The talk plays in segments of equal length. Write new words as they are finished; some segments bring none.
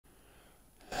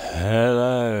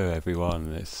everyone,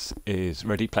 this is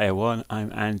Ready Player One.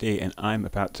 I'm Andy and I'm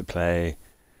about to play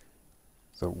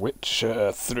The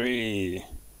Witcher 3,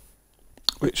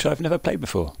 which I've never played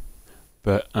before,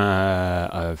 but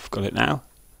I've got it now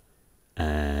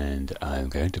and I'm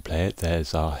going to play it.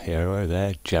 There's our hero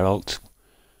there, Geralt,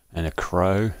 and a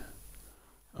crow.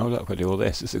 Oh look, I do all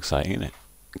this. It's exciting, isn't it?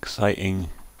 Exciting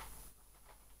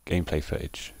gameplay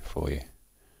footage for you.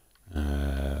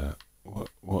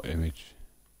 What image?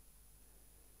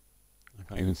 I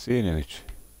can't even see an image.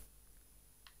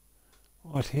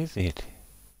 What is it?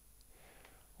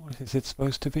 What is it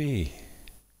supposed to be?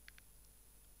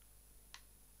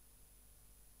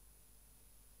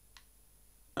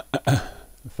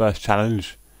 The first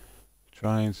challenge,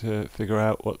 trying to figure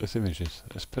out what this image is.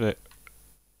 Let's put it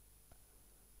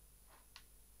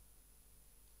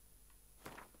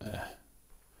there.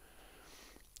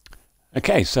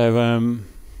 Okay, so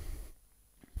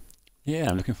yeah,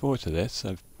 I'm looking forward to this.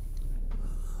 I've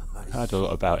heard a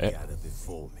lot about it.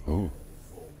 Ooh.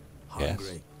 Yes.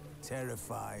 Hungry,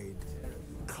 terrified,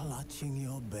 clutching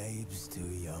your babes to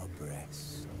your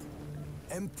breast.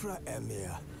 Emperor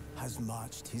Emir has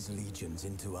marched his legions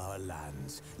into our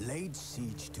lands, laid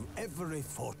siege to every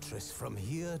fortress from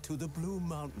here to the Blue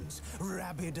Mountains.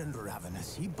 Rabid and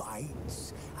ravenous, he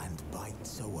bites and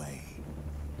bites away.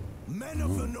 Men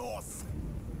of the North,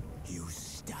 you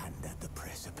stand at the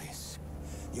precipice.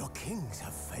 Your kings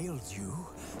have failed you,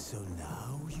 so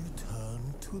now you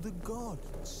turn to the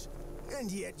gods. And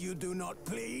yet you do not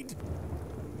plead.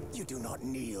 You do not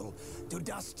kneel to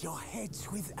dust your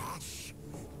heads with ash.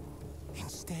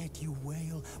 Instead you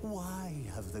wail, why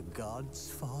have the gods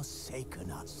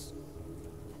forsaken us?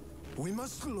 We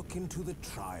must look into the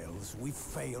trials we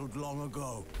failed long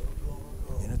ago.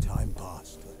 In a time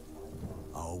past,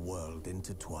 our world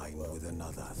intertwined with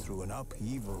another through an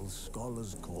upheaval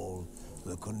scholars call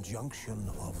the conjunction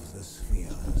of the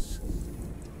spheres.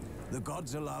 The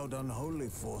gods allowed unholy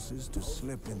forces to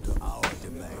slip into our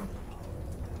domain.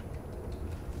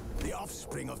 The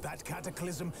offspring of that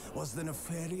cataclysm was the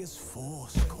nefarious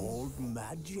force called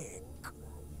magic.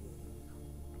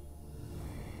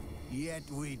 Yet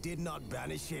we did not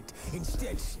banish it,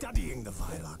 instead studying the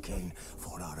vile arcane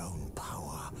for our own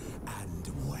power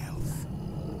and wealth.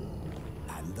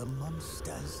 And the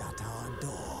monsters at our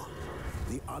door,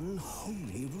 the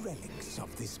unholy relics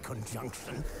of this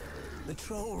conjunction. The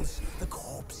trolls, the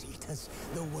corpse eaters,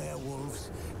 the werewolves.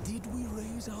 Did we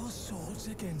raise our swords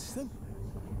against them?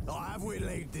 Or have we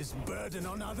laid this burden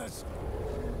on others?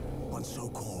 On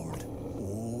so-called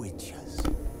witches.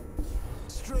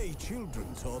 Stray children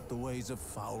taught the ways of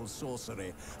foul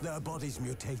sorcery, their bodies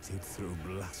mutated through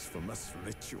blasphemous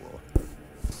ritual.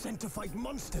 Sent to fight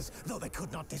monsters, though they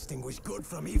could not distinguish good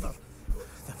from evil.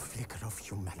 The flicker of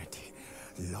humanity,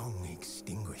 long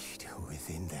extinguished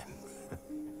within them.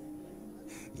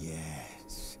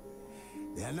 Yes,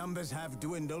 their numbers have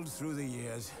dwindled through the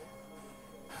years,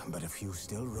 but a few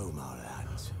still roam our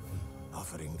lands,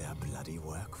 offering their bloody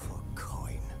work for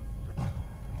coin.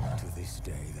 To this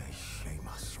day, they shame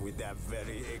us with their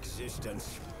very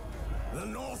existence. The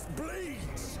North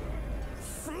bleeds,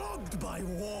 flogged by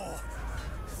war.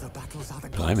 The battles are the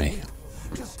Blimey.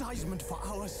 chastisement for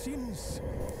our sins.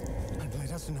 And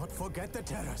let us not forget the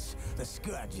terrors, the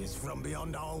scourges from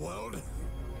beyond our world.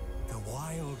 The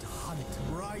wild hunt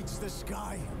rides the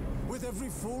sky with every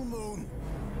full moon.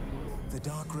 The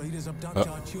Dark Raiders abduct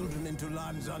our children into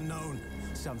lands unknown.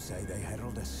 Some say they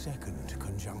herald a second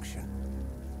conjunction.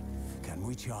 Can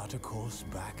we chart a course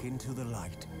back into the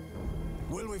light?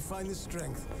 Will we find the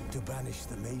strength to banish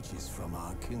the mages from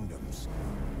our kingdoms?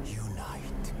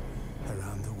 Unite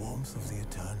around the warmth of the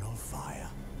eternal fire.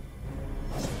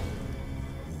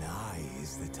 Nigh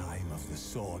is the time of the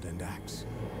sword and axe.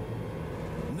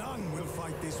 None will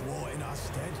fight this war in our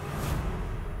stead.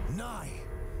 Nigh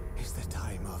is the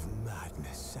time of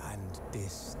madness and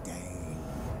disdain.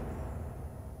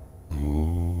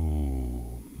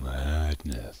 Ooh,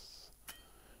 madness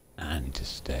and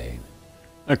disdain.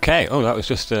 Okay, oh, that was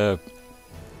just a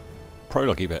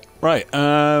prologue-y bit. Right,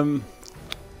 let me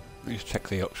just check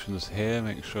the options here,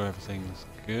 make sure everything's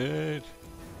good.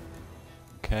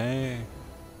 Okay.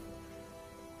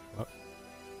 Oh.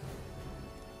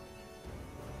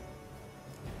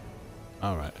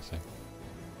 Alright, I see.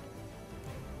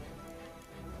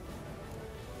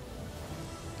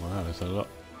 Wow, there's a lot.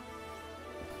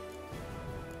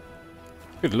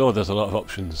 Good lord, there's a lot of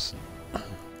options.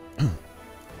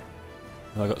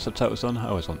 Have I got subtitles on? I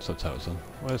always want subtitles on.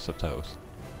 Where's subtitles?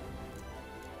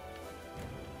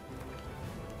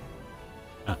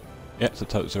 Ah, yeah,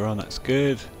 subtitles are on, that's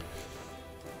good.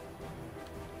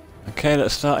 Okay,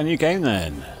 let's start a new game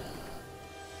then.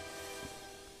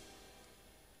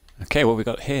 Okay, what we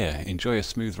got here? Enjoy a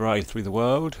smooth ride through the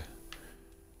world.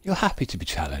 You're happy to be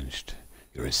challenged.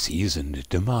 You're a seasoned,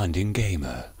 demanding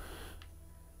gamer.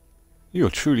 You're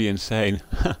truly insane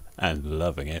and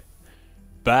loving it.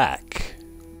 Back.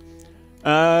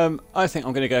 I think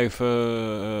I'm going to go for...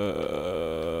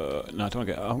 no, I don't want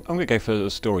to go... I'm going to go for the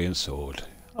story and sword.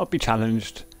 I'll be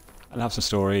challenged. I'll have some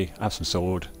story. I'll have some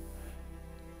sword.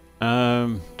 Do I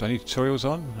need tutorials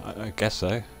on? I guess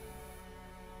so.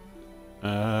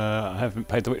 I haven't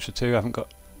played The Witcher 2. I haven't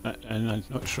got... and I'm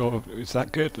not sure. Is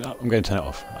that good? No, I'm going to turn it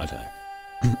off. I don't know.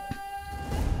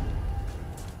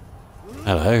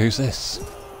 Hello, who's this?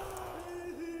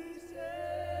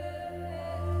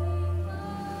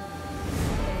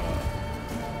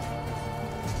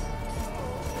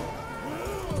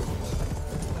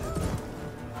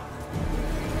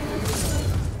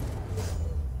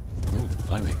 Ooh,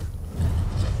 blimey.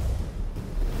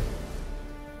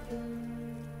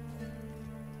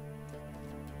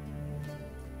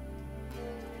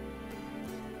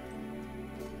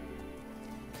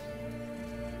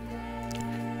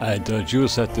 And the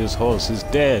juice at this horse is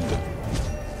dead.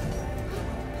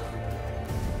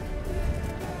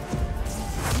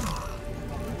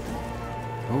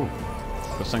 Oh,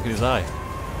 got something in his eye.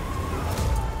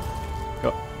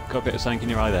 Got a bit of something in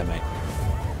your eye there, mate.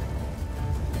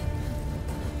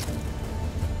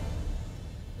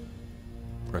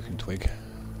 Broken twig.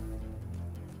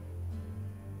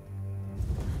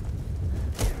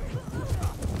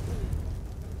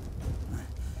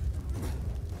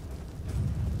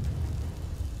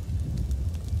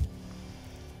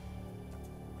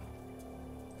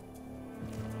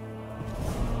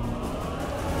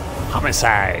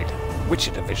 Homicide!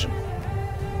 Witcher Division.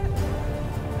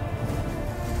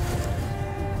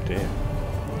 Dear.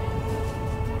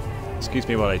 Excuse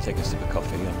me while I take a sip of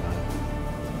coffee.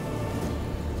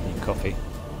 Need coffee.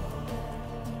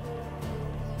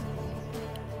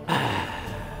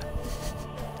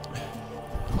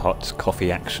 Hot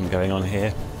coffee action going on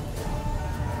here.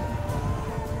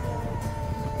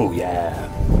 Oh yeah.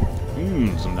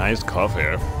 Some nice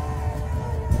coffee.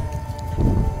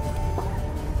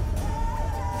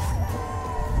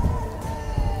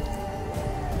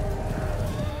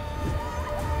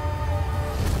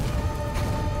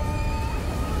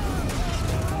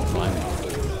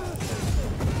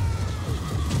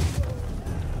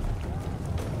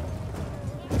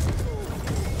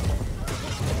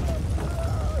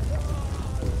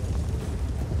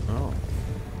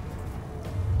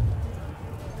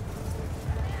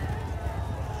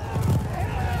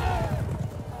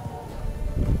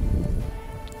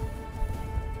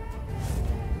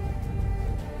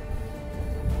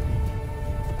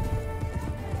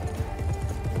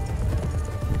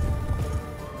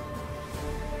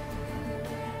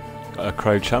 A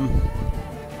crow chum.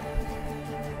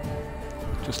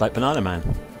 Just like Banana Man.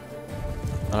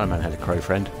 Banana Man had a crow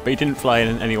friend, but he didn't fly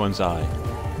in anyone's eye,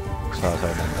 as far as I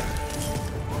remember.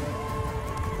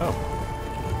 Oh.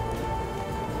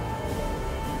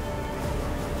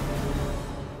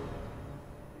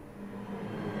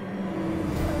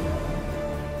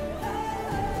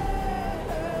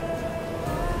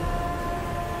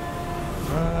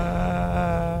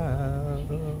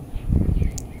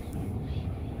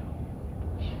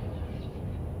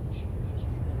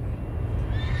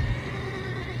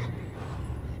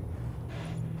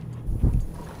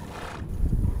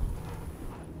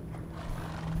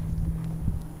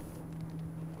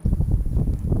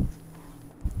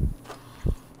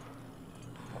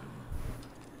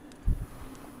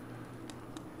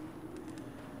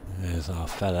 There's our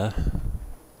fella.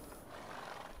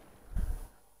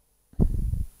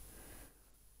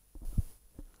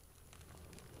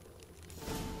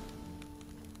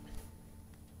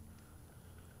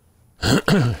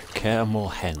 Kaer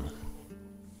Morhen.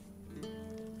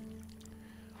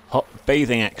 Hot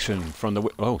bathing action from the...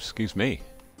 Oh, excuse me.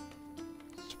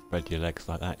 Spread your legs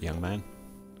like that, young man.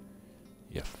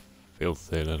 You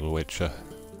filthy little witcher.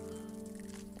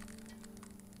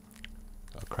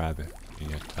 Got a crab in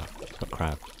your tub. It's got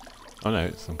crab. Oh no,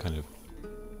 it's some kind of...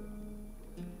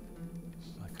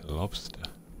 It's like a lobster.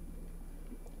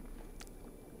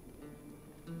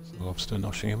 It's a lobster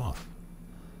noshing him off.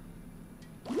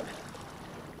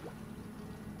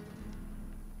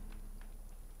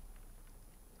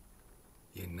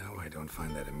 You know I don't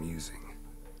find that amusing.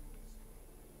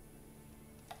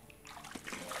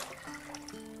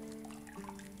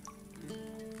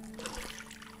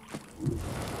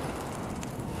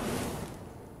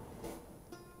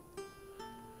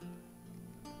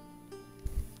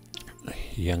 A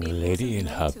young lady in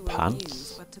her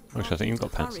pants. Actually, I think you've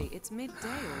got pants on. It's midday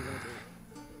already.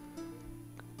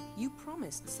 You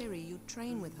promised Ciri you'd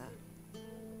train with her.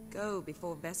 Go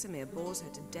before Vesemir bores her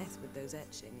to death with those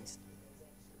etchings.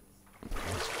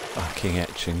 Fucking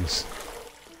etchings.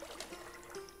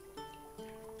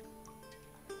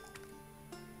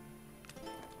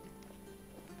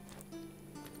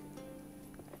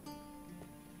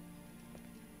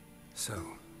 So,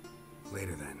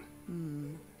 later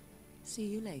then. See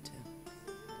you later.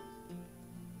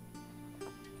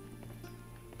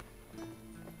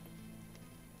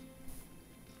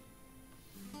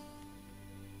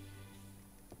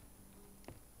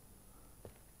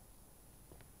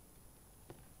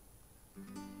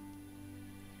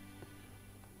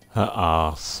 Her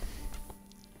arse.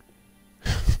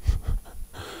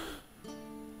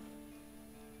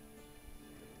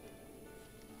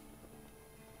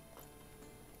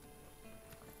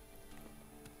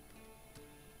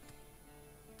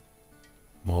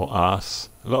 More arse.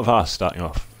 A lot of arse starting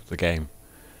off the game.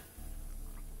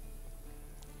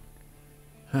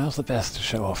 How's the best to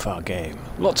show off our game?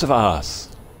 Lots of arse.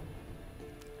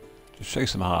 Just show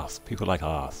some arse. People like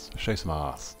arse. Show some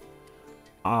arse.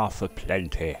 Arse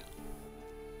aplenty.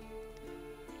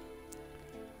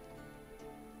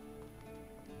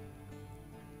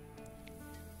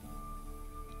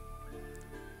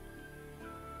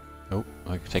 Oh,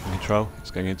 I'm taking control. It's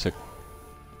going into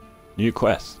new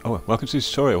quest. Oh, welcome to the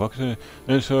tutorial. Welcome to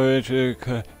the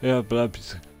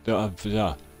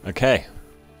tutorial. Okay.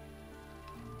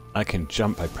 I can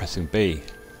jump by pressing B.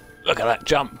 Look at that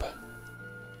jump.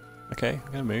 Okay,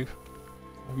 I'm gonna move.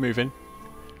 I'm moving.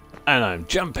 And I'm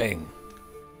jumping!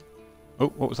 Oh,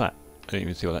 what was that? I didn't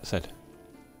even see what that said.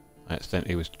 I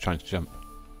accidentally was trying to jump.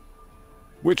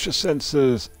 Witcher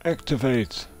sensors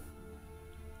activate!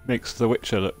 Makes the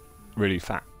Witcher look really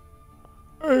fat.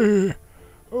 Hey!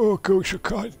 Oh, of course I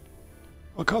can't.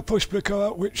 I can't possibly go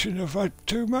out witching. I've had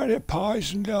too many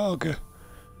pies and lager.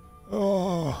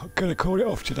 Oh, I'm gonna call it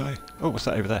off today. Oh, what's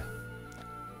that over there?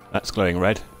 That's glowing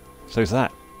red. So's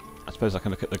that. I suppose I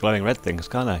can look at the glowing red things,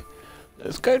 can't I?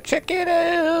 Let's go check it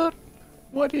out!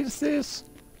 What is this?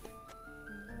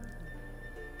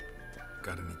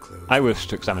 Got any clues? I wish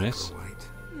to examine this. Black or white?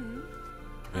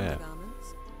 Yeah.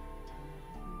 Undergarments.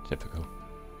 Typical.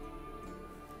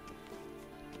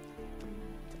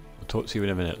 I'll talk to you in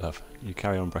a minute, love. You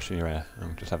carry on brushing your hair.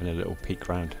 I'm just having a little peek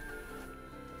round.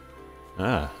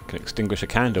 Ah, I can extinguish a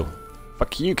candle.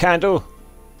 Fuck you, candle!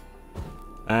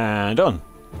 And on.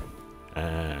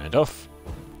 And off.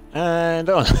 And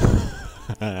on.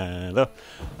 And off.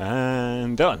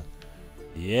 And on.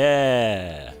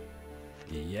 Yeah!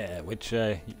 Yeah, which,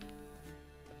 you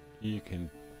can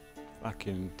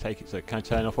fucking take it. So can I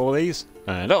turn off all these?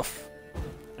 And off!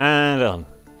 And on.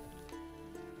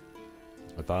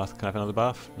 A bath? Can I have another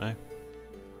bath? No?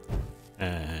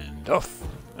 And off!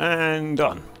 And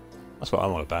on! That's what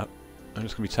I'm all about. I'm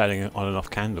just going to be turning on and off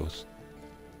candles.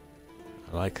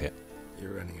 I like it.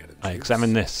 You're running out of I juice.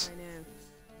 examine this. I know.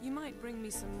 You might bring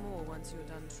me some more once you're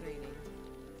done training.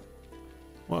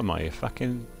 What am I, a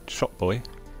fucking shop boy?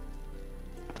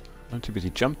 I'm too busy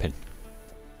jumping.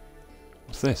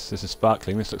 What's this? This is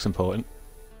sparkling. This looks important.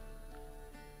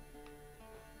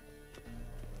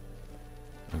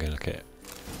 I'm going to look at it.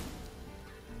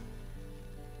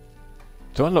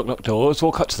 To unlock locked doors,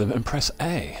 walk up to them and press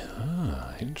A.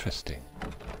 Ah, interesting.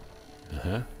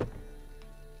 Uh-huh.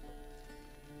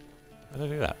 How do I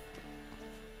do that?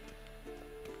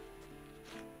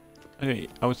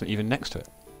 I wasn't even next to it.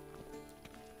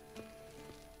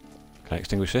 Can I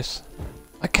extinguish this?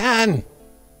 I can!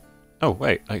 Oh,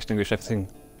 wait. I extinguished everything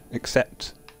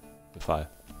except the fire.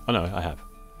 Oh, no, I have.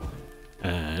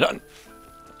 And on!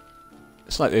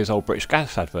 It's like those old British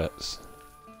gas adverts.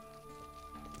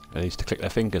 They used to click their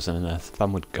fingers and then their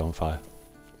thumb would go on fire.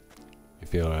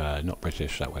 If you're not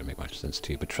British, that won't make much sense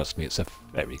to you, but trust me, it's a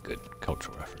very good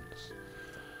cultural reference.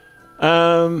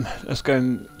 Let's go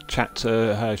and chat to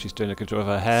her. She's doing a good job of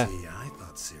her hair. See, I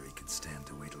thought Ciri could stand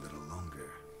to wait a little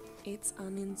longer. It's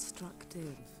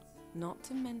uninstructive, not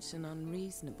to mention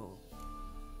unreasonable.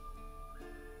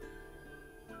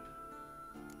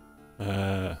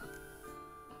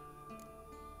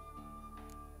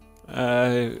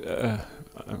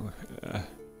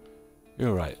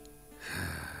 You're right.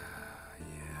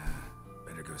 Yeah,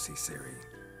 better go see Ciri.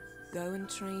 Go and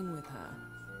train with her,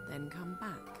 then come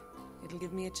back. It'll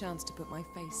give me a chance to put my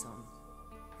face on.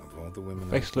 Of all the women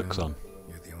Face I've looks known, on.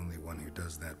 you're the only one who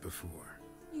does that before.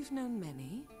 You've known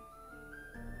many.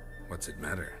 What's it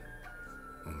matter?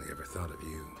 Only ever thought of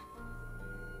you.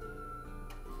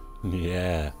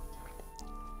 Yeah.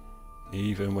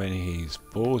 Even when he's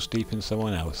balls deep in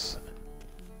someone else,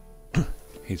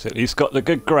 he's at least got the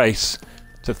good grace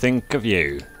to think of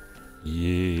you.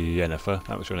 Yennefer,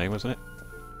 that was your name, wasn't it?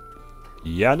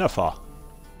 Yennefer!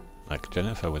 Like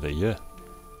Jennifer with a Y.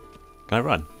 Can I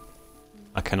run?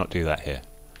 I cannot do that here.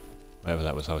 Whatever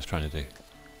that was I was trying to do.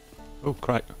 Oh,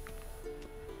 crap.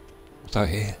 What's out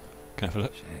here? Can I have a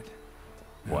look? Shit.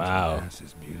 Wow. That's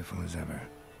as beautiful as ever.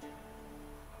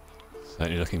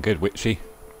 Certainly looking good, witchy.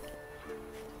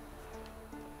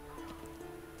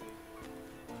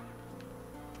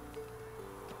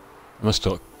 I must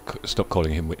stop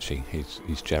calling him witchy. He's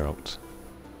Geralt.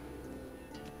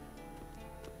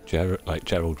 Like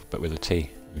Gerald, but with a T.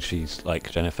 And she's like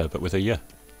Jennifer, but with a Y.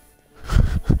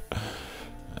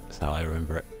 That's how I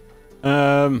remember it.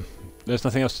 There's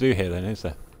nothing else to do here then, is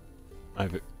there?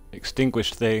 I've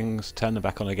extinguished things, turned them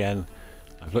back on again.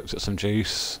 I've looked at some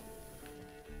juice.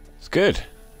 It's good.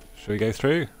 Should we go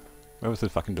through? Where was the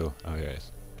fucking door? Oh, here it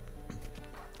is.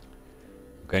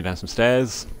 Going down some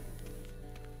stairs.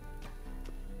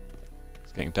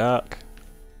 It's getting dark.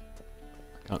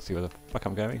 I can't see where the fuck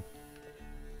I'm going.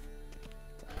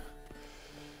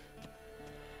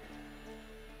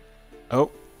 Oh,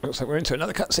 looks like we're into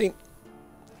another cutscene.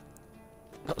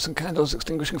 Got some candles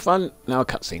extinguishing fun. Now a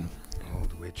cutscene.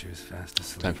 Old Witcher's fast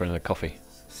asleep. Time for another coffee.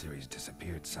 Ciri's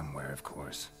disappeared somewhere, of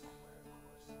course.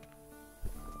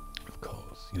 Of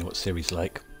course. You know what Ciri's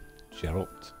like,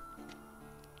 Geralt.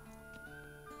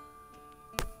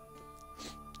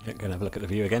 Yeah, go and have a look at the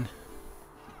view again.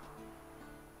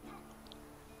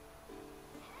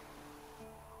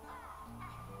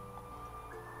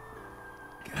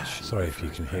 Sorry if you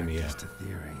can hear me. Just a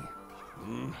theory.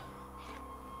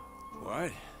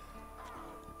 What?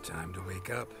 Time to wake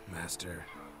up, Master.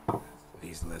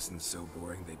 These lessons so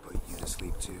boring they put you to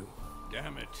sleep too.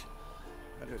 Damn it.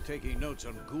 After taking notes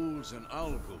on ghouls and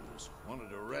owl ghouls, wanted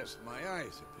to rest my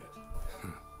eyes a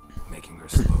bit. Making her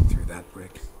slow through that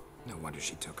brick. No wonder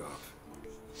she took off.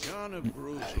 John of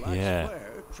Bruges lacks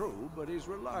flair, true, but he's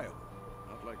reliable.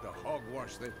 Not like the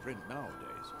hogwash they print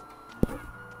nowadays.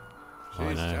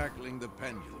 She's tackling the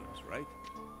pendulums, right?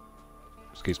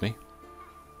 Excuse me?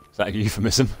 Is that a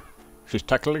euphemism? She's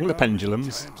tackling the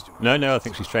pendulums. No, I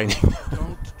think she's training.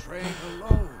 Don't train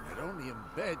alone. It only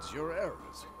embeds your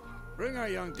errors. Bring our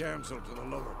young damsel to the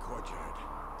lower courtyard.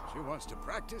 She wants to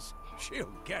practice,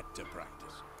 she'll get to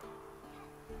practice.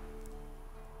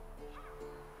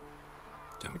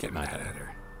 Don't get mad at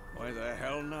her. Why the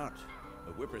hell not?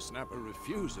 The whippersnapper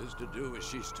refuses to do as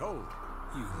she's told.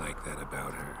 You like that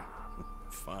about her.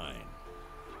 Fine.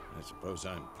 I suppose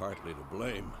I'm partly to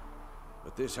blame.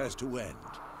 But this has to end.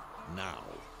 Now.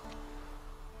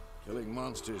 Killing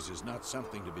monsters is not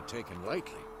something to be taken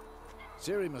lightly.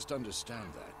 Ciri must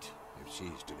understand that, if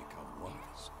she's to become one of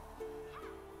us.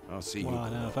 I'll see you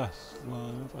One of us.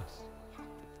 One of us.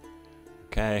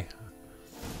 Okay.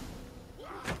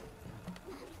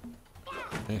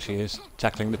 There she is,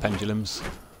 tackling the pendulums.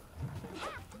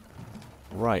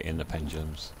 Right in the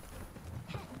pendulums.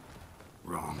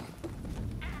 Wrong.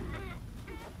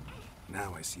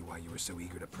 Now I see why you were so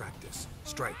eager to practice.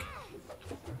 Strike.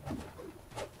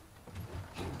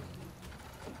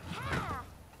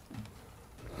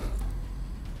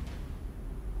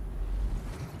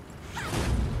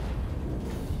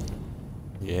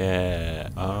 Yeah.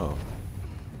 Oh.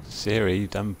 Ciri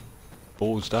done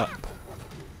ballsed up.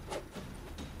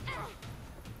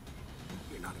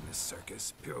 You're not in this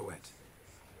circus. Pirouette.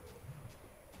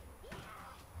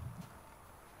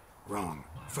 Wrong.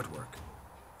 Footwork.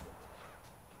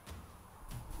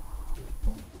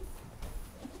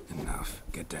 Enough.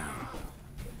 Get down.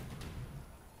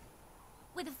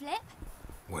 With a flip?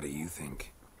 What do you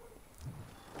think?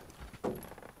 All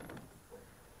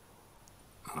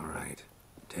right.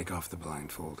 Take off the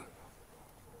blindfold.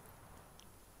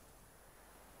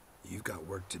 You've got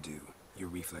work to do. Your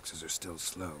reflexes are still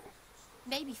slow.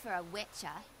 Maybe for a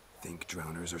witcher. Think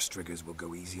drowners or striggers will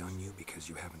go easy on you because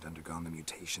you haven't undergone the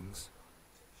mutations?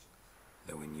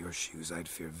 Though in your shoes, I'd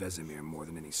fear Vesemir more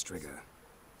than any strigger.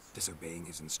 Disobeying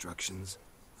his instructions?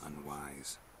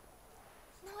 Unwise.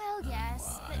 Well,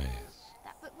 yes, but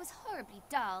that book was horribly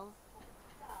dull.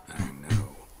 I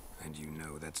know. And you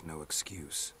know that's no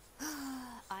excuse.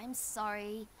 I'm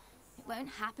sorry. It won't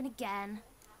happen again.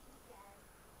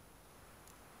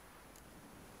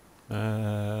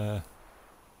 Better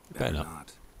Better not.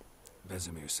 not.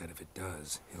 Vesemir said if it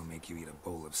does, he'll make you eat a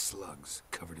bowl of slugs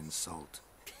covered in salt.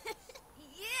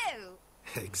 You!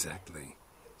 Exactly.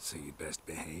 So you'd best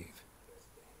behave.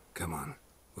 Come on.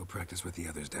 We'll practice with the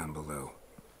others down below.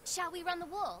 Shall we run the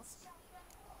walls?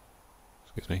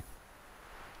 Excuse me.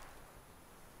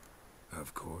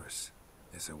 Of course.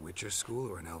 Is a Witcher school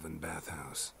or an elven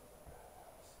bathhouse?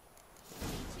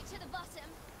 You to the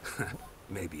bottom.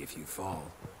 Maybe if you fall.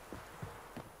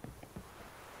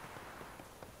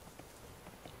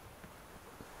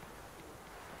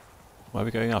 Why are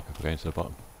we going up if we're going to the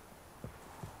bottom?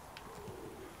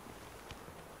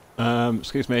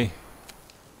 Excuse me.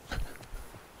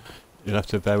 You'll have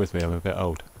to bear with me, I'm a bit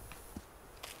old.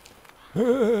 What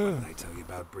did I tell you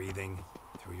about breathing?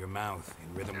 Through your mouth,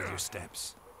 in rhythm with your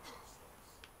steps.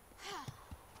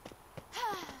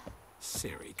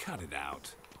 Siri, cut it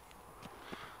out.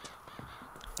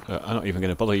 I'm not even going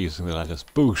to bother using the ladders.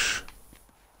 Boosh!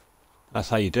 That's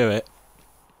how you do it.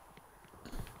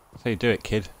 That's how you do it,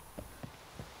 kid.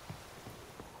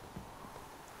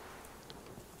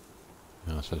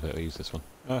 Oh, I suppose I better use this one.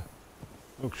 Oh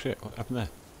shit, what happened there?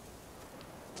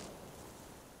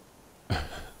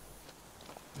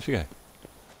 Where'd she go?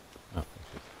 Oh,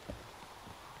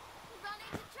 Run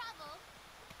into trouble?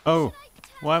 oh,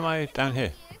 why am I down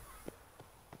here?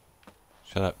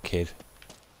 Shut up, kid.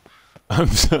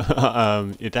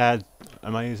 Your dad.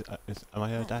 Am I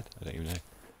her dad? I don't even know.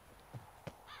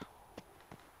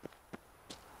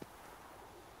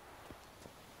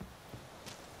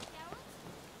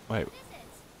 Wait,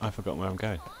 I've forgotten where I'm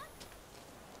going.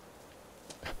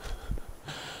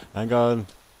 Hang on.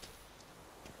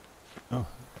 Oh,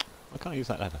 I can't use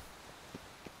that ladder.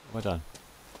 Well done.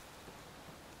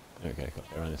 Okay, got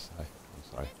to go around this side. I'm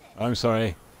sorry. I'm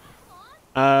sorry.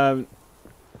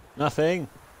 Nothing.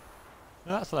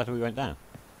 No, that's the ladder we went down.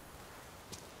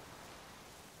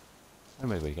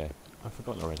 Where did we go? I've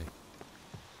forgotten already.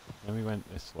 Then we went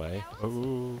this way.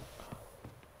 Oh.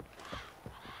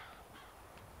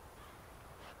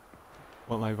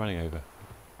 What am I running over?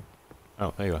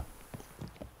 Oh, there you are.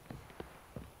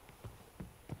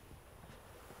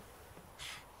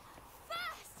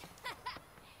 First! Na na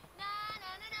na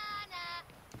na na.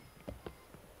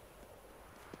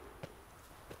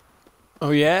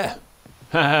 Oh yeah!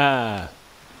 Ha!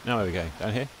 Now where are we going?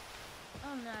 Down here?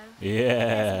 Oh no.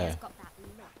 Yeah! Besimere's got that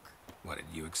look. What did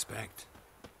you expect?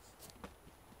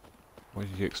 What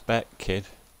did you expect, kid?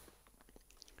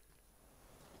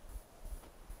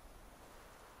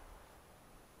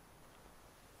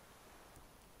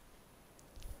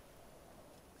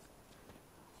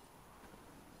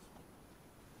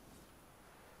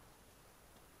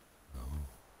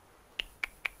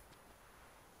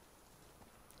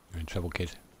 You're in trouble,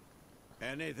 kid.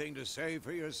 Anything to say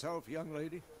for yourself, young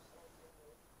lady?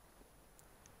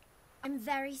 I'm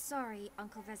very sorry,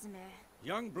 Uncle Vesemir.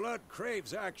 Young blood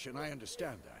craves action, I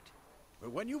understand that.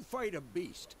 But when you fight a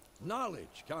beast,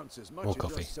 knowledge counts as much More as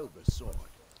coffee. a silver sword.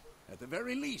 At the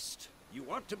very least,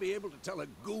 you ought to be able to tell a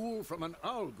ghoul from an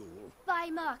owl ghoul. By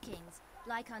markings,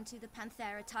 like unto the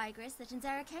Panthera tigris that in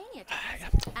Zeracania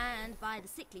comes, and by the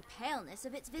sickly paleness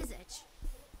of its visage.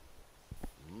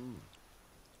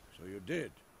 So you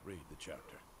did read the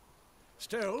chapter.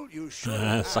 Still, you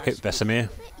should Suck it, Vesemir.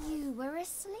 But you were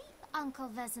asleep, Uncle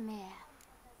Vesemir.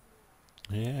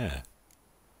 Yeah.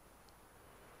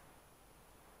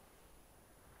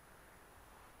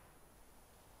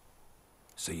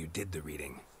 So you did the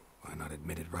reading. Why not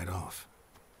admit it right off?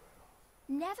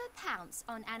 Never pounce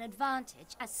on an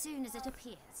advantage as soon as it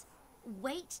appears.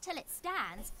 Wait till it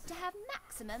stands to have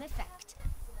maximum effect.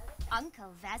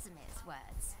 Uncle Vesemir's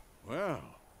words. Well,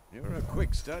 you're a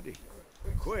quick study.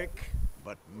 Quick,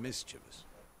 but mischievous.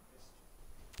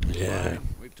 Yeah. Fine,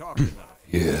 we've talked enough.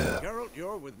 Yeah. Geralt,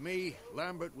 you're with me,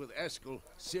 Lambert with Eskel,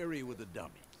 Ciri with the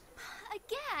dummy.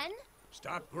 Again?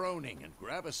 Stop groaning and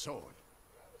grab a sword.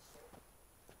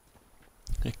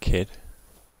 Hey, kid.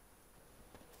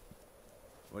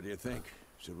 What do you think?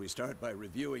 Should we start by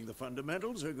reviewing the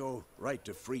fundamentals or go right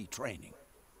to free training?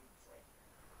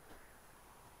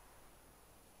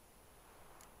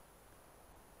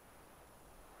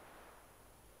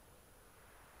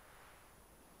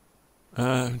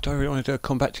 Do I really want to do a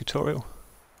combat tutorial?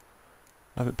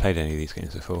 I haven't played any of these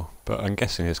games before, but I'm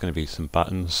guessing there's going to be some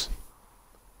buttons.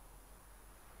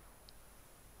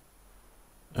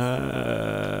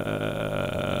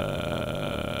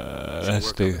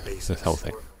 Let's do this whole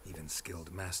thing. Even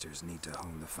skilled masters need to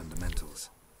hone the fundamentals,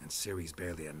 and Ciri's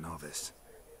barely a novice.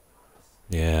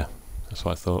 Yeah, that's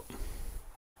what I thought.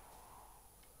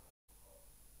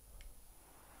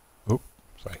 Oh,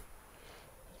 sorry.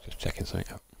 Just checking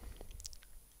something out.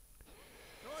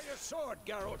 Draw your sword,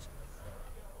 Geralt.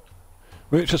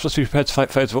 Witchers must be prepared to fight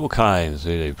foes of all kinds.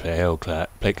 They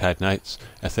plate-clad knights,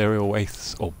 ethereal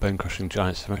waiths, or bone-crushing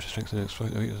giants. Have extra strength and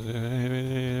exploit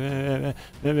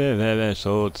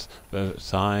swords,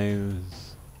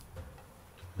 signs.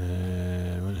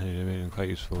 Quite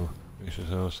useful.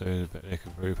 Witchers also, but they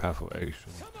can very powerful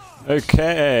action.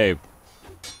 Okay,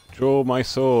 draw my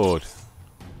sword.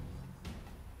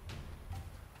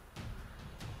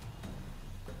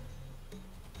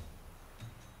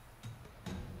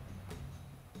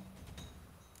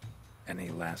 Any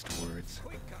last words?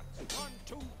 Quick cuts. 1,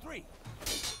 2, 3.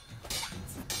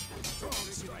 Strong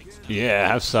strikes. Yeah,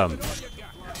 have some. Give it all you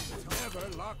got.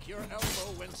 Never lock your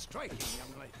elbow when striking,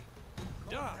 young lady.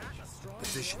 Dodge.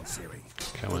 Position, Ciri.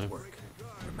 Come Good on. work.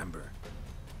 Remember,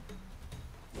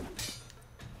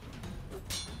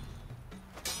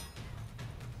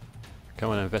 Come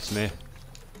on then, Vesemir.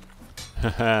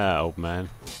 Haha, old man.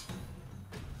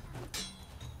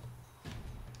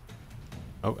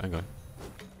 Oh, hang on.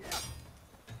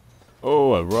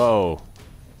 Oh, a roll.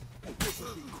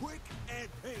 Quick and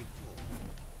painful.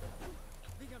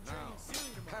 Now,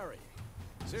 parry.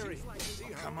 Ciri, see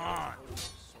how come on.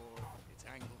 Sword, it's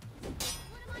angled.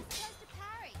 What am I supposed to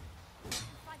parry? I'm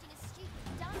fighting a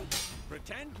stupid dummy.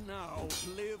 Pretend now,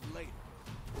 live later.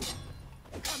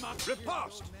 Come on,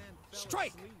 riposte.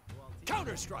 Strike.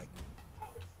 Counter strike.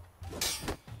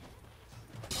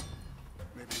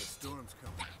 Maybe a storm's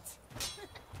coming.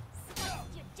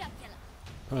 Sliced your jugular.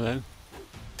 Come on then.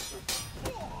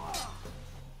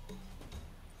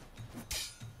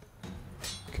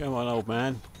 Come on, old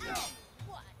man.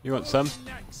 You want some?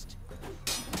 Next.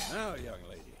 Now, young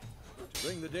lady, to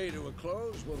bring the day to a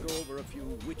close, we'll go over a few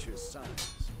witches'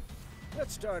 signs.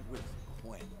 Let's start with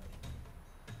Quen.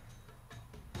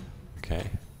 Okay.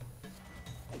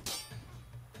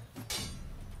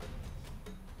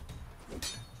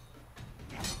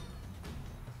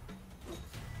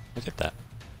 I did that.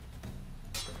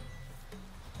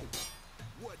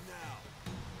 What now?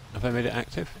 Have I made it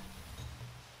active?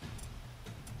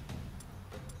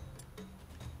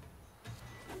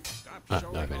 Stop Ah,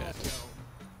 showing no, I made it off active.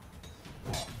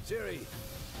 now. Ciri,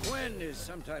 Quen is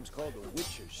sometimes called the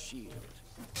Witcher's Shield.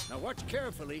 Now watch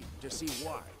carefully to see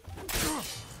why.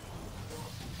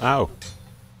 Ow!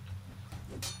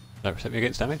 That protect me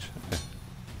against damage? Okay.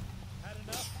 Had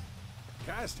enough?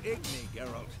 Cast Igni,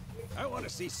 Geralt. I want to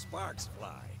see sparks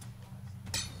fly.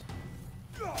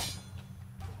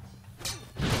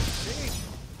 See?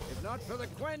 If not for the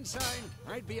Quen sign,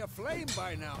 I'd be aflame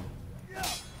by now.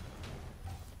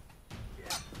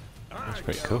 That's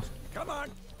pretty cool. Come on.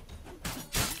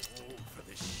 For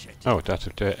this shit. Oh, do I have to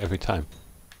do it every time?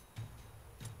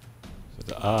 So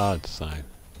the odd sign.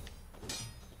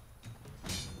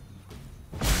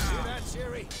 See that,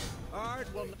 Ciri?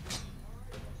 Art will.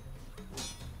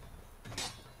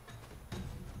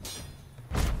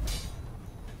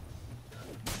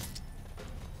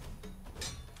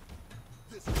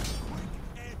 This is quick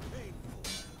and painful.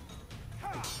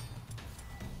 Ha!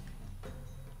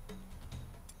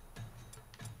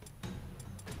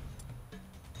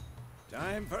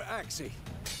 Time for Axie.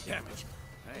 Damn it.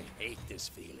 I hate this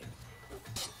feeling.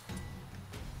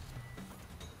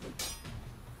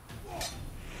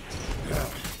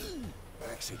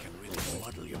 Axie can really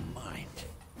muddle your mind.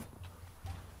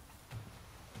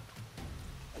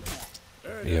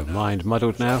 Your mind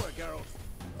muddled now? Shower, Geralt.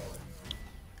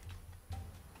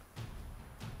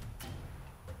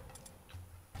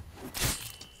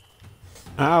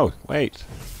 Ow! Wait!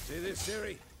 See this,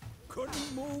 Ciri?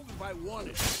 Couldn't move if I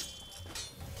wanted to.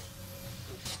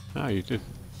 Oh, you just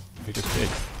did.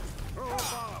 Throw a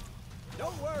bomb.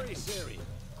 Don't worry, Ciri.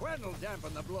 Quen will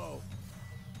dampen the blow.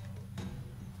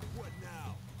 What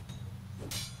now?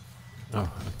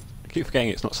 Oh, I keep forgetting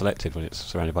it's not selected when it's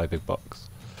surrounded by a big box.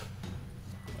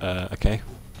 Okay.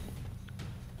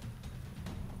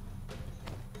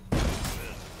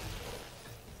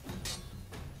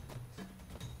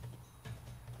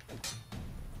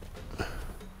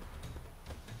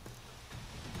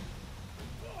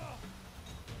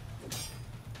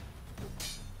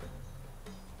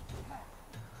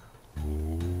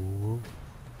 Ooh.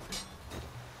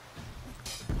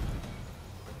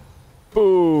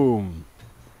 Boom!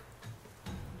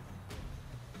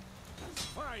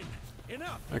 Fine.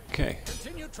 Enough. Okay.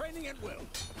 Continue training at will.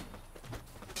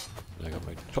 I got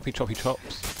my choppy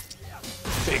chops.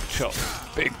 Big chop.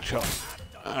 Big chop.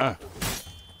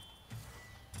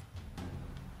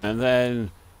 And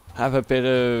then have a bit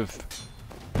of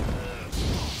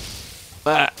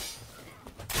that.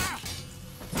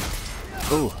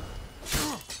 Ooh.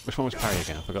 Which one was parry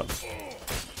again? I forgot.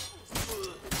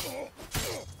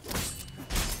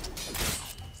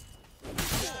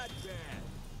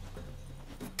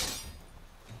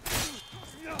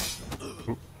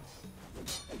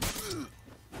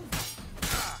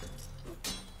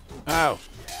 Ow!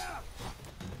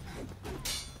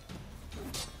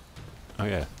 Oh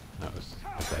yeah, that was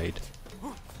evade.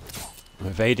 I'm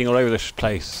evading all over this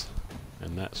place.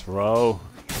 And that's roll.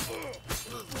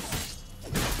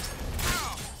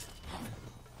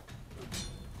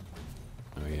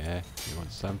 Oh yeah, you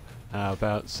want some? How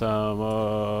about some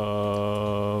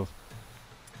of...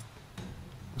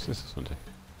 What's this one do? Take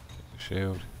the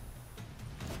shield.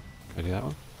 Can I do that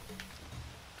one?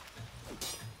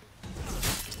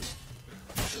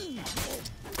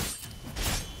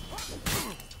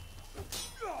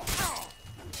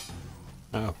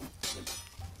 Oh.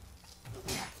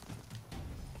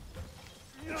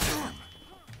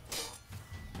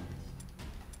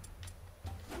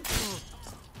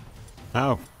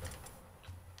 Ow.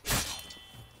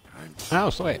 Ow,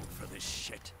 sweet. For this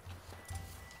shit.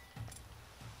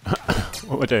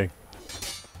 What am I doing?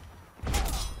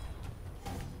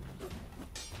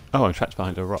 Oh, I'm trapped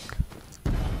behind a rock.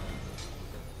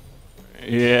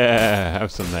 Yeah, have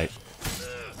some, mate.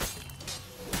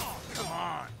 Come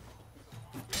on.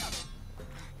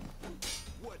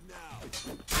 What now?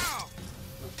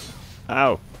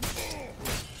 Ow.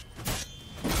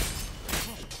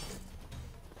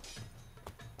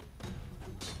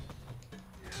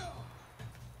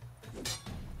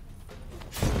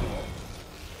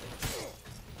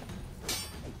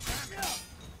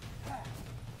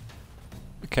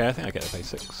 Okay, I think I get the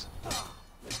basics.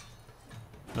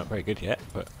 Not very good yet,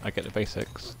 but I get the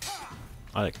basics.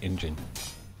 I like engine.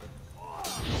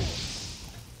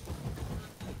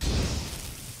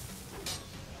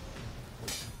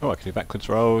 Oh, I can do backwards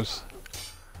rolls.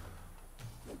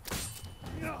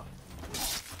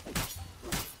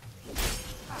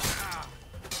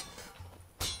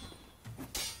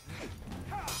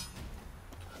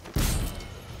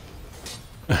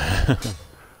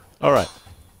 Alright.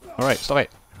 Alright, stop it.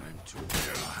 I'm too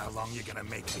sure. How long you gonna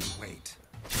make me wait?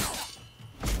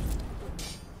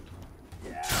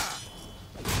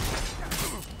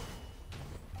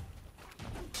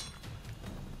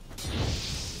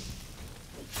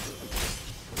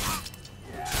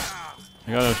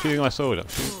 Hang on, I'm shooting my sword. I'm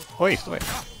shooting. Wait, stop it.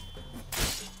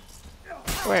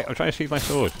 Wait, I'm trying to shoot my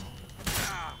sword.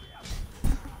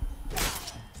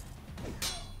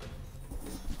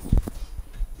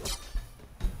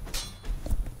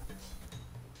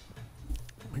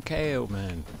 Okay, old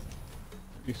man.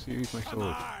 You see, use my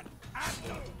sword.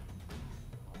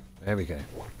 There we go.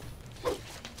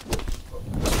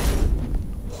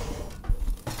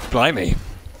 Blimey.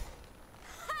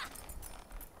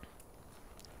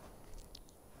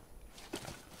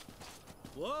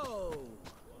 Whoa!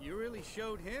 You really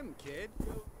showed him, kid.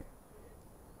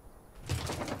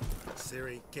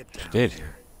 Ciri, get down. Did.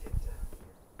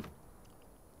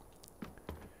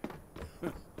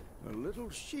 A little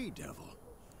she-devil.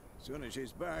 Soon as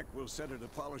she's back, we'll set her to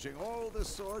polishing all the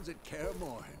swords at Kaer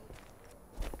Morhen.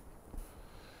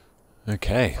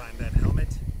 Okay. Find that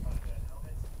helmet.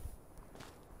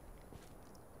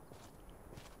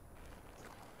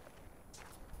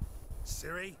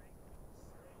 Ciri?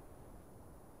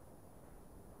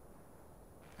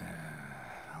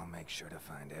 I'll make sure to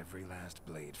find every last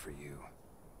blade for you.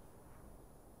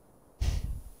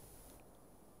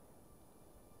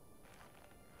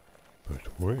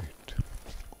 But wait.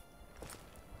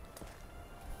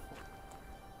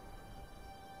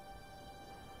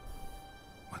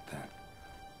 What that?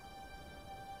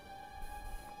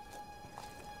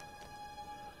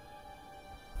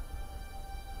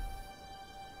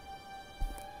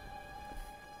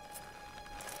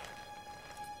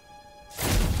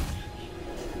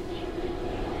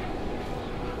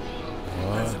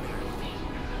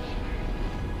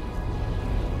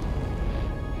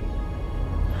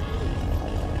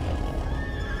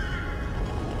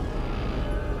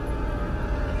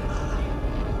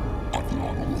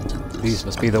 These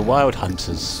must be the wild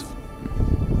hunters.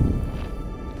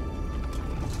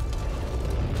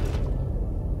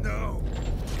 No!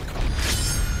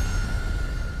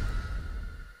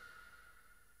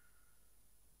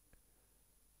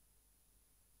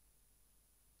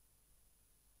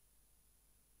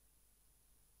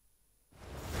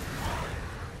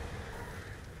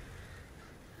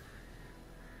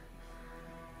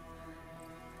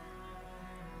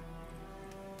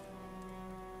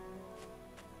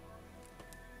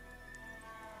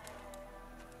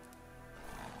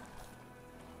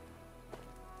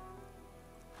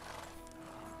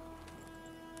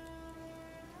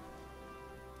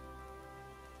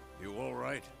 You all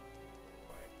right?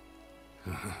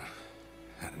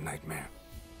 Had a nightmare.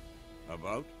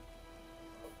 About?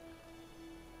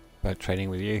 About training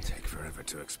with you. Take forever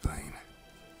to explain.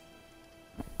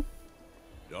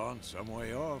 Dawn's some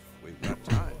way off. We've got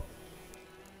time.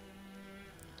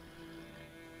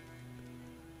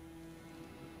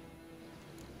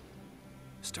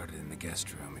 Started in the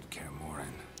guest room at Kaer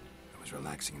Morhen. I was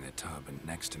relaxing in a tub, and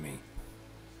next to me,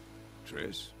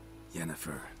 Triss?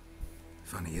 Yennefer.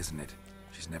 Funny, isn't it?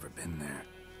 She's never been there.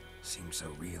 Seemed so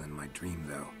real in my dream,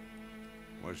 though.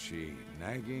 Was she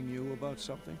nagging you about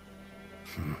something?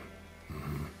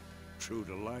 True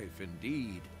to life,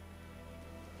 indeed.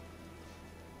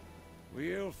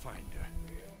 We'll find her.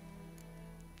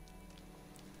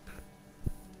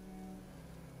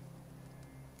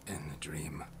 In the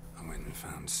dream, I went and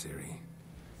found Ciri.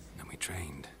 And we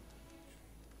trained.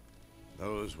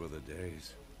 Those were the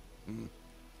days.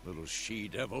 Little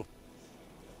she-devil.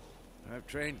 I've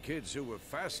trained kids who were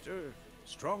faster,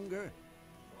 stronger,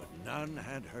 but none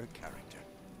had her character.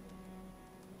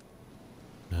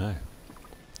 No.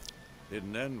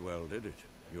 Didn't end well, did it?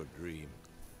 Your dream.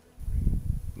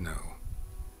 No.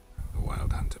 The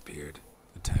Wild Hunt appeared,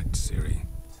 attacked Ciri.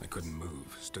 I couldn't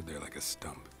move, stood there like a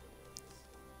stump.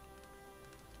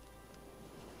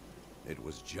 It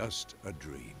was just a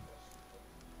dream.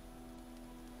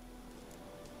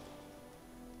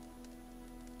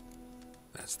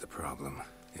 That's the problem.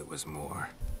 It was more.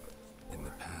 In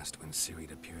the past, when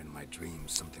Ciri'd appear in my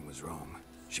dreams, something was wrong.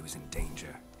 She was in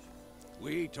danger.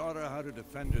 We taught her how to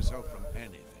defend herself from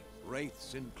anything,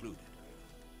 wraiths included.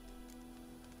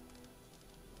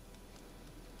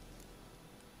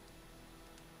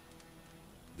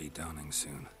 Be dawning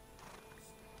soon.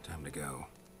 Time to go.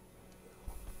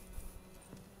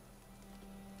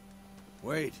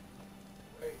 Wait.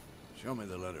 Show me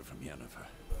the letter from Yennefer.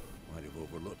 Might have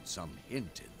overlooked some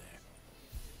hint in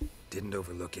there. Didn't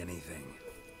overlook anything.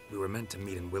 We were meant to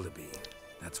meet in Willoughby.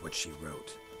 That's what she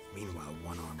wrote. Meanwhile,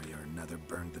 one army or another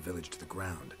burned the village to the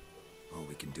ground. All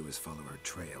we can do is follow her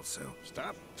trail, so...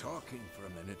 Stop talking for a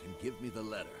minute and give me the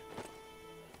letter.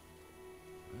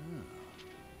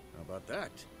 How about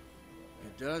that?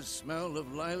 It does smell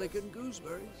of lilac and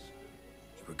gooseberries.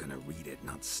 You were gonna read it,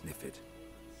 not sniff it.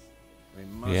 We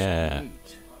must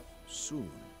meet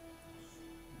soon.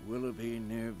 Willoughby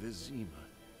near Vizima.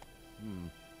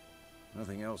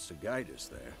 Nothing else to guide us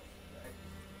there.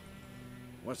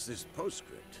 What's this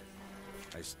postscript?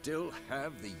 I still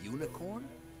have the unicorn?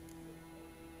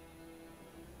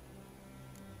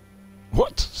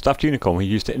 What? Stuffed unicorn? We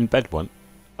used it in bed once.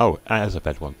 Oh, as a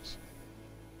bed once.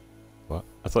 What?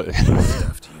 I thought...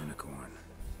 Stuffed unicorn.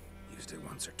 Used it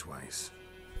once or twice.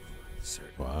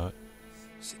 Certain What?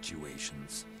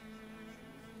 situations.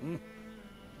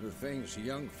 The things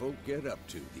young folk get up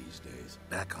to these days.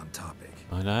 Back on topic.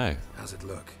 I know. How's it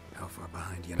look? How far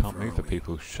behind Yennefer Can't move are for we?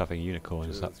 people shoving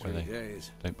unicorns 2 or up where 3 they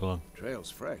days. don't belong. Trail's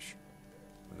fresh,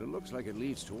 but it looks like it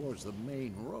leads towards the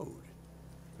main road.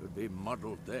 Could be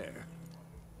muddled there.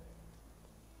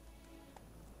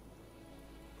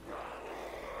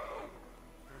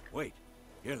 Wait,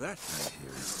 hear that? I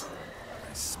hear it.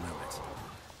 I smell it.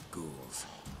 Ghouls.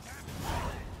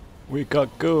 We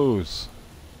got ghouls.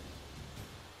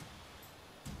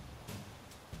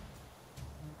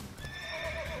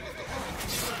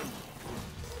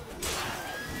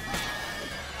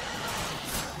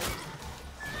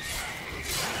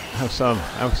 Have some,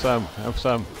 have some, have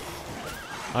some.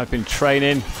 I've been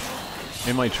training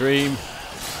in my dream.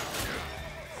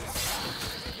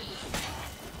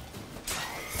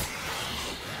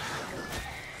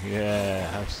 Yeah,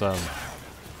 have some.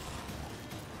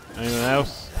 Anyone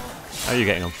else? How are you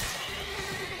getting on?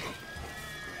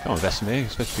 Come on, Vesemir, you're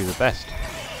supposed to be the best.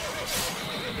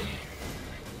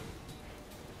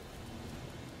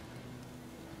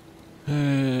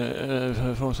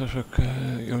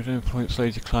 Your doing points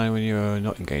slowly decline when you are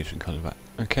not engaged in combat.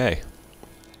 Okay.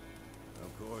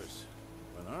 Of course.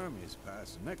 When armies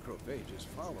pass, necrophages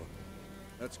follow.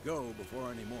 Let's go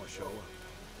before any more show up.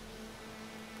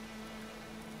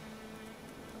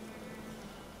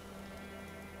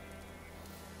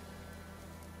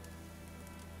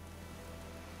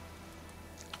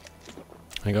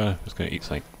 Hang on, I'm just going to eat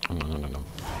something. No.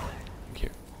 Thank you.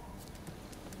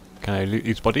 Can I loot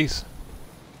these bodies?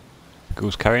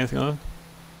 Ghouls carry anything on them?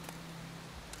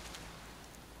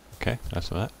 Okay, that's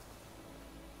for that.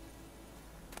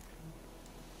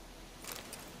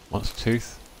 Monster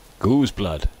tooth. Ghoul's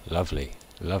blood. Lovely.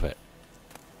 Love it.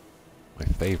 My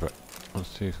favourite.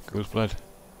 Monster tooth. Ghoul's blood.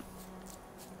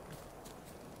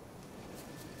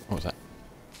 What was that?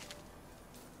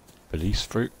 Belize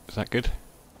fruit. Is that good?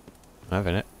 I'm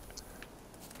having it.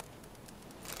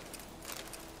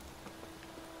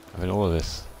 Having all of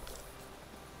this.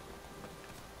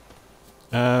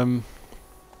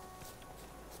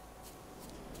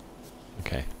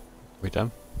 Okay. We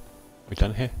done? We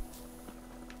done here?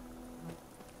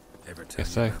 Ever tell Guess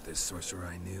you so. about this sorcerer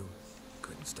I knew?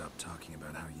 Couldn't stop talking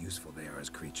about how useful they are as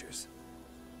creatures.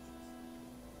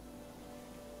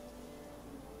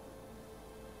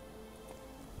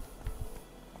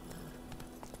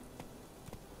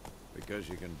 Because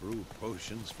you can brew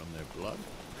potions from their blood?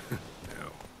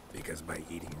 No. Because by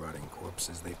eating rotting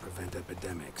corpses, they prevent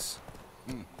epidemics.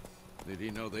 Did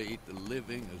he know they eat the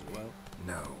living as well?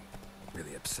 No.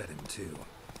 Really upset him, too.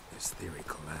 His theory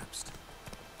collapsed.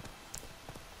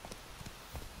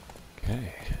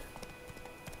 Okay.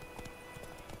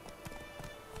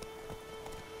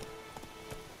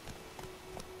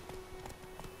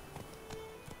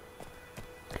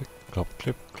 Clip, clop,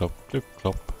 clip, clop, clip,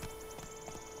 clop.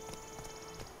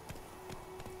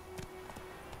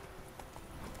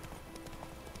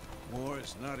 War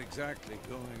is not exactly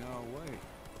going our way.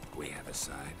 We have a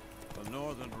side. The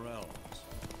Northern Realms.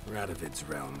 Radovid's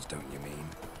realms, don't you mean?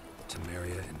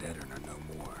 Temeria and Edirn are no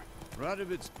more.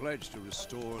 Radovid's pledged to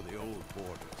restore the old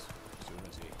borders as soon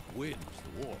as he wins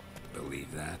the war.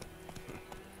 Believe that?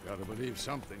 Gotta believe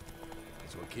something.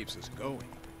 That's what keeps us going.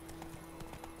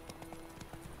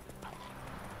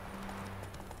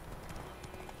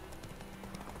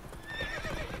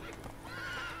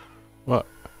 What?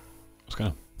 What's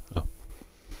going on? Oh.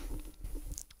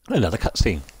 Another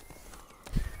cutscene.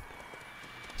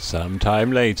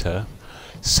 Sometime later.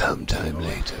 Sometime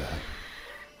later.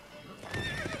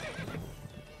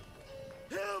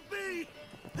 Help me!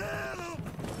 Help!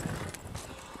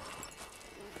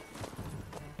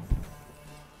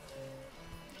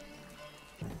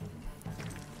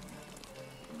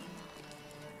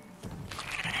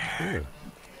 Ooh.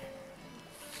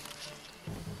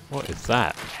 What is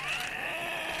that?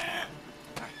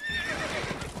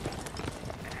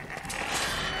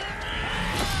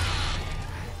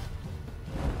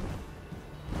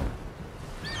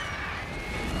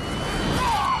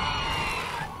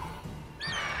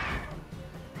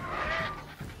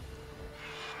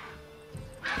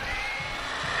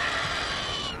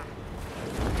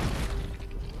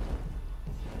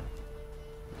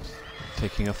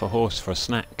 Taking off a horse for a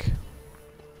snack.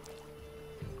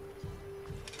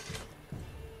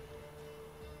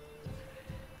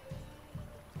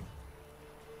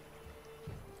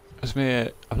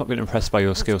 Vesemir, I've not been impressed by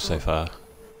your skills so far.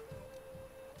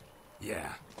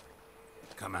 Yeah.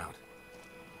 Come out.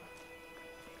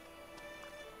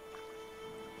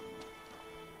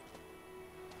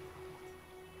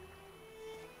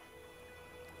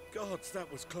 Gods,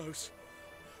 that was close.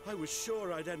 I was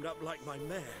sure I'd end up like my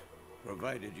mare.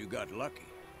 Provided you got lucky.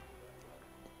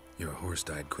 Your horse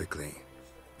died quickly,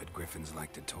 but griffins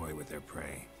like to toy with their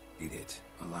prey. Eat it,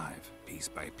 alive, piece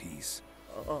by piece.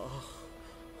 Oh.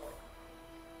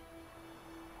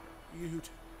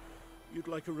 You'd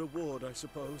like a reward, I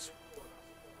suppose.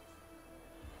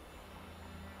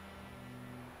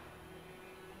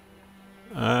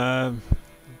 No,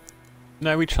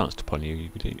 we chanced upon you.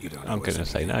 You don't I'm owe going to us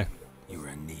say no. anything. You were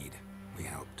in need. We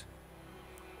helped.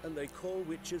 And they call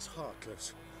witches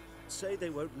heartless. Say they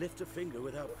won't lift a finger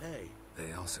without pay.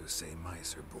 They also say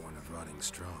mice are born of rotting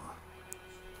straw.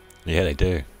 Yeah, they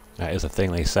do. That is a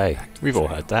thing they say. We've all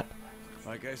heard that.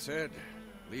 Like I said,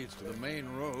 leads to the main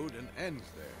road and ends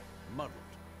there, muddled.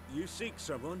 You seek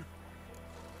someone?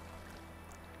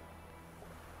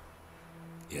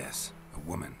 Yes, a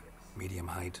woman. Medium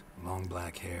height, long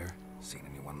black hair. Seen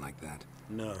anyone like that?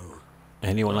 No.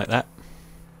 Anyone like that?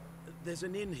 There's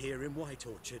an inn here in White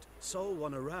Orchard. Sole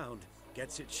one around.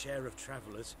 Gets its share of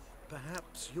travelers.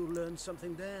 Perhaps you'll learn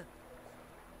something there.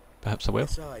 Perhaps I will.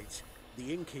 Besides,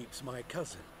 the innkeep's my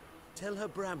cousin. Tell her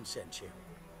Bram sent you.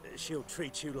 She'll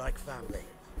treat you like family.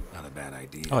 Not a bad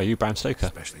idea. Oh, you Bram Stoker.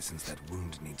 Especially since that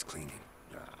wound needs cleaning.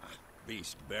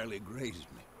 Beast barely grazed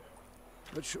me.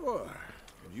 But sure,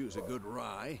 could use a good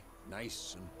rye.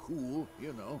 Nice and cool,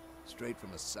 you know, straight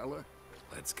from a cellar.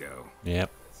 Let's go. Yep.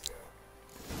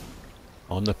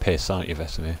 On the piss, aren't you,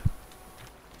 Vesemir?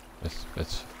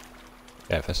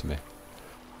 Yeah, Vesemir.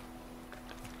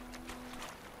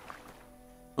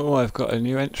 Oh, I've got a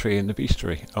new entry in the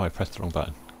bestiary. Oh, I pressed the wrong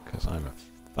button because I'm a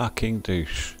fucking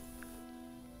douche.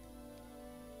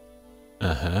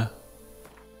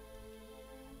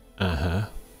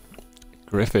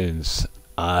 Griffins.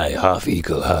 Aye, half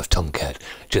eagle, half tomcat,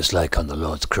 just like on the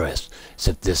Lord's crest,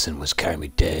 except this one was carrying me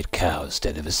dead cow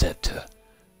instead of a scepter.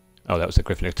 Oh, that was a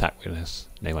griffin attack witness.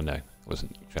 Name unknown. It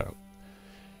wasn't. Shut up.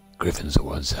 Griffins are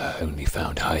ones only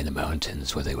found high in the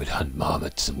mountains where they would hunt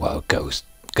marmots and wild goats,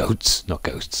 not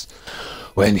ghosts.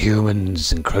 When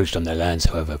humans encroached on their lands,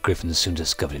 however, griffins soon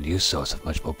discovered a new source of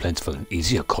much more plentiful and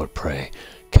easier caught prey: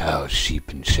 cows, sheep,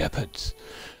 and shepherds.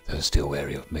 Though still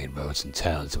wary of main roads and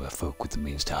towns where folk with the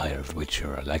means to hire a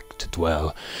witcher are like to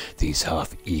dwell, these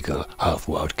half-eagle,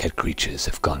 half-wildcat creatures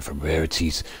have gone from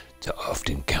rarities to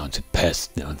often-counted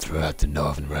pests known throughout the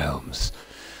northern realms.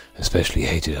 Especially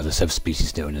hated are the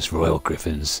subspecies known as royal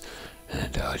griffins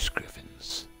and arch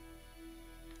griffins.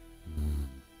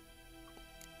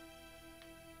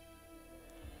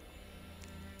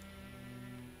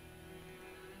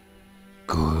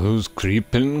 Ghouls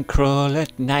creep and crawl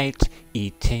at night,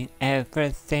 eating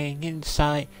everything in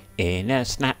sight. In a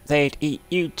snap they'd eat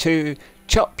you too,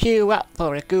 chop you up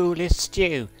for a ghoulish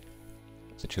stew.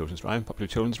 It's a children's rhyme, popular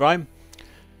children's rhyme.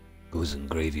 Ghouls and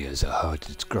graviers are hard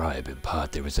to describe. In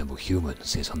part they resemble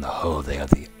humans, yet on the whole they are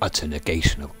the utter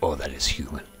negation of all that is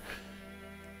human.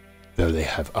 Though they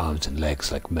have arms and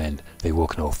legs like men, they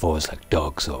walk on all fours like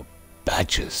dogs or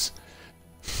badgers.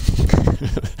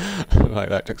 Like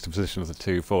that juxtaposition of the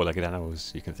two four-legged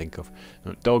animals you can think of.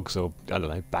 Dogs or, I don't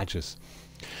know, badgers.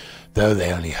 Though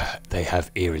they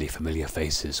have eerily familiar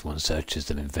faces, one searches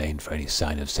them in vain for any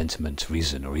sign of sentiment,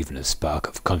 reason, or even a spark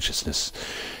of consciousness.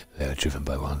 They are driven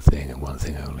by one thing and one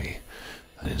thing only,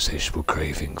 an insatiable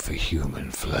craving for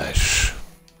human flesh.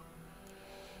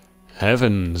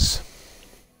 Heavens!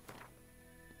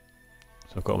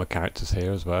 So I've got all my characters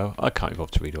here as well. I can't be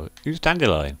bothered to read all it. Who's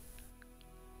Dandelion?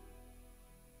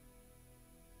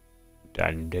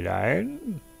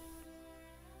 Dandelion?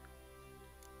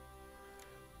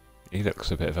 He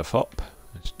looks a bit of a fop.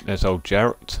 There's old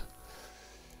Geralt.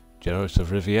 Geralt of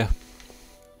Rivia.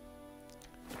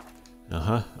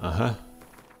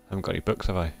 Haven't got any books,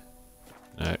 have I?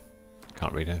 No.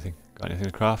 Can't read anything. Got anything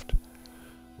to craft?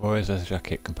 Warrior's leather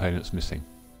jacket, components missing.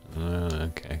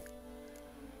 Okay.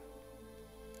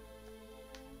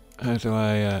 How do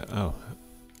I, oh,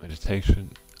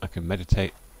 meditation. I can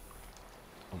meditate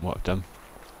on what I've done.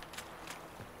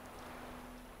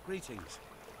 Greetings.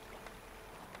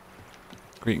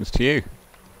 Greetings to you.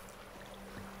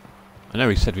 I know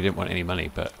we said we didn't want any money,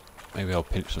 but maybe I'll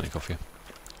pinch something off you.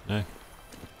 No?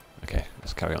 Okay,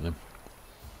 let's carry on then.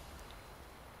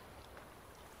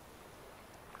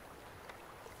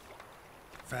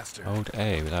 Faster. Hold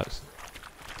A without...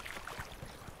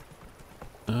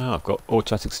 Oh, I've got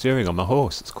automatic steering on my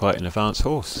horse. It's quite an advanced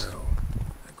horse. So,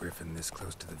 a griffin this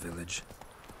close to the village.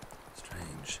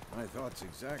 Strange. My thoughts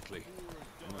exactly.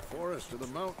 In the forest or the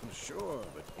mountains, sure,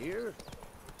 but here?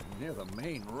 Near the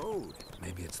main road.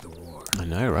 Maybe it's the war. I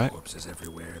know, right? Corpses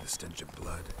everywhere, the stench of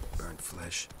blood, burnt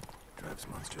flesh. Drives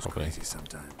monsters Probably. crazy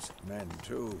sometimes. Men,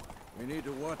 too. We need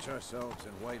to watch ourselves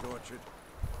in White Orchard.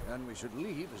 And we should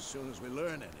leave as soon as we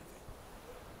learn anything.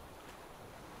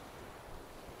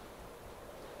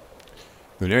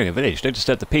 We're nearing a village. Don't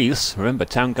disturb the peace. Remember,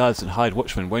 town guards and hired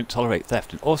watchmen won't tolerate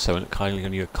theft, and also look kindly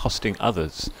on you accosting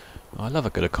others. Oh, I love a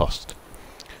good accost.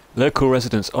 Local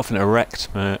residents often erect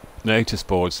notice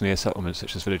boards near settlements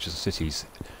such as villages and cities.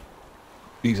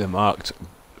 These are marked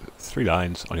 3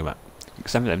 lines on your map.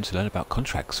 Examine them to learn about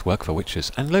contracts, work for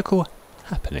witches, and local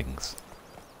happenings.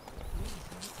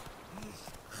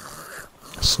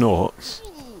 Snorts.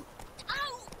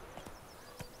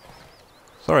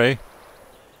 Sorry.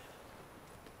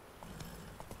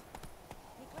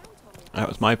 That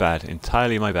was my bad.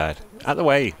 Entirely my bad. Out the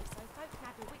way!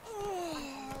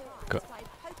 Got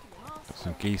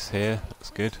some geese here.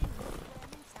 That's good.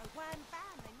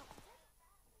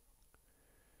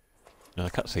 Another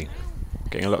cutscene.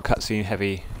 Getting a lot of cutscene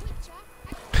heavy.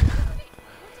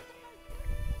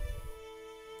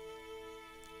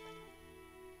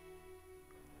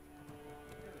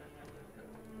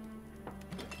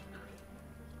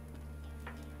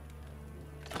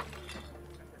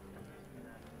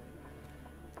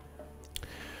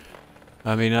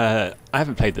 I mean, I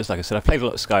haven't played this, like I said. I've played a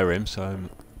lot of Skyrim, so I'm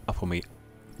up on me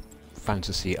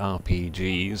fantasy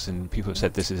RPGs, and people have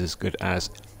said this is as good as,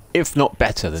 if not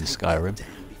better than Skyrim.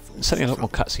 It's certainly a lot more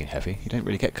cutscene heavy. You don't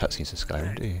really get cutscenes in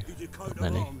Skyrim, do you? Not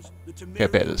many. Get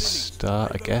a bit at the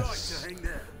start, I guess.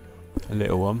 A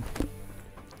little one.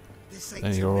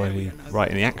 Then you're already right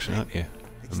in the action, aren't you?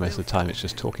 And most of the time it's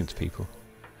just talking to people.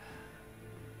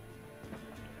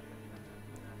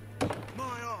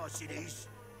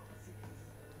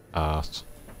 Arse.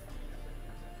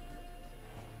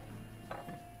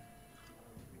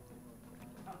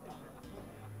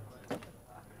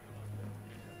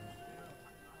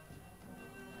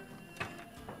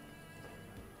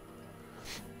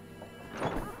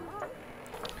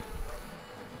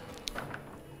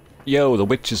 Yo, the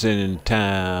witches in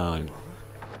town.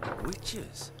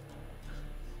 Witches?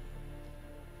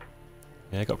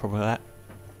 Yeah, got a problem with that?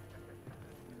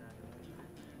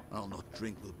 I'll not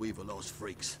drink with Weaverlaw's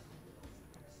freaks.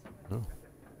 Oh. What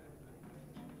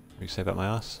do you say about my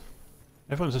arse?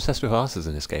 Everyone's obsessed with arses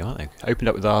in this game, aren't they? Opened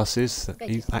up with arses.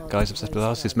 That guy's obsessed with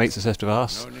arse. His mate's obsessed with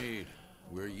arse. No need.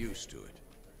 We're used to it.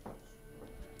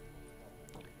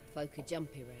 Folk are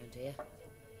jumpy round here.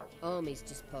 Armies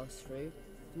just passed through.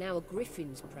 Now a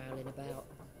griffin's prowling about.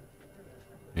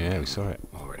 Yeah, we saw it.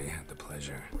 Already had the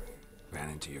pleasure. Ran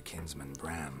into your kinsman,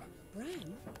 Bram.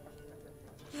 Bram?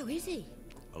 How is he?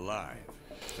 Alive.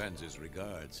 Sends his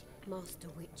regards. Master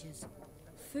Witchers.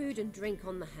 Food and drink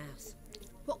on the house.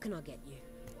 What can I get you?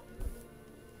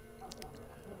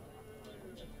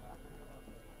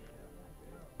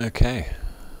 Okay.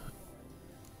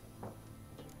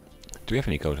 Do we have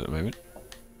any gold at the moment?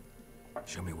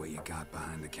 Show me what you got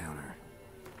behind the counter.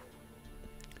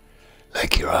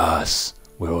 Like your ass.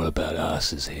 We're all about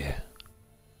asses here.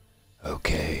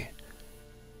 Okay.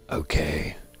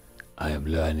 Okay. I am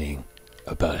learning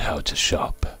about how to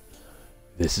shop.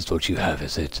 This is what you have,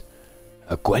 is it?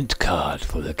 A Gwent card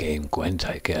for the game Gwent,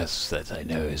 I guess, that I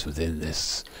know is within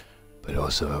this, but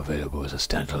also available as a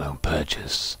standalone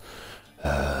purchase.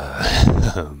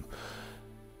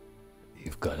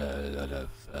 You've got a lot of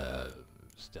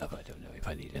stuff. I don't know if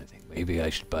I need anything. Maybe I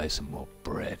should buy some more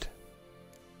bread.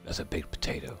 That's a baked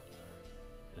potato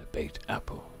and a baked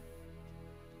apple.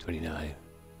 29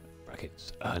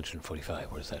 brackets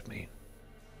 145. What does that mean?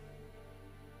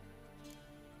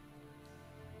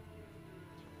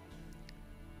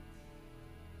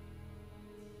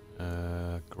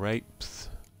 Grapes.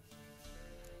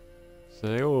 So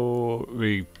they all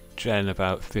regen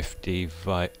about 50 oh,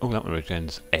 that one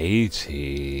regens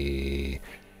 80.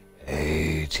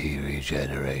 80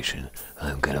 regeneration.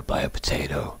 I'm gonna buy a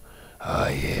potato. Oh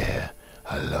yeah,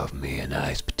 I love me a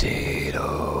nice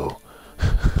potato.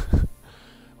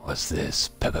 What's this?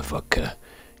 Pepper vodka?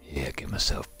 Yeah, get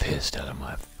myself pissed out of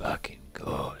my fucking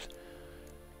god.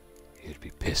 You'd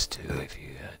be pissed too if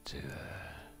you had to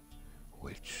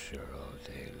Witcher all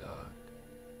day long.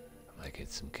 I might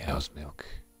get some cow's milk.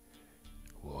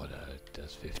 Water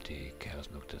does 50, cow's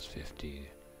milk does 50.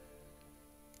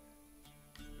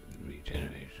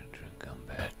 Regeneration during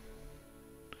combat.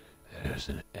 There's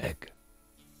an egg.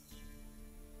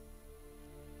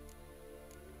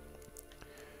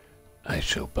 I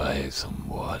shall buy some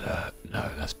water. No,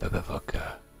 that's pepper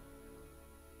vodka.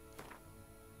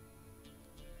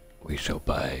 We shall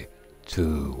buy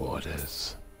 2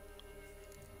 waters.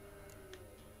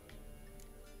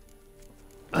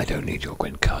 I don't need your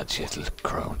Gwent cards yet, little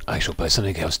crone. I shall buy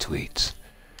something else to eat.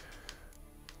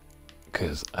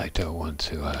 Because I don't want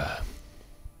to,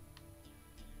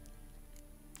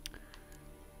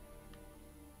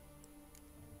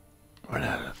 run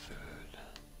out of food.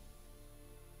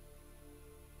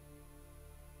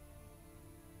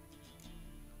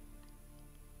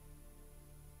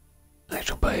 I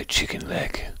shall buy a chicken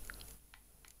leg.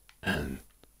 And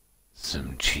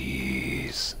some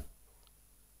cheese.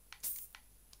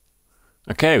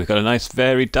 Okay, we've got a nice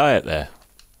varied diet there.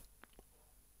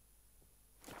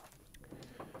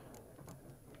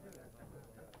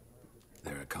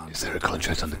 Is there a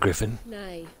contract on the Griffin?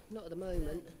 Nay, not at the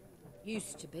moment.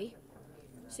 Used to be.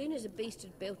 Soon as a beast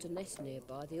had built a nest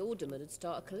nearby, the alderman would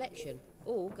start a collection,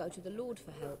 or go to the Lord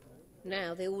for help.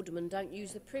 Now the aldermen don't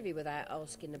use the privy without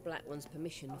asking the Black One's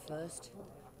permission first.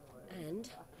 And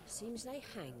seems they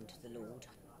hanged the Lord.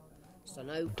 So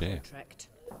no contract.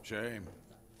 Shame.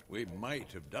 We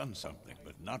might have done something,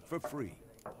 but not for free.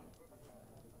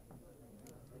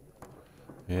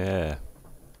 Yeah.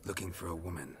 Looking for a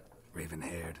woman.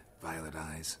 Raven-haired, violet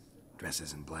eyes,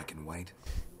 dresses in black and white.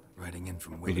 Riding in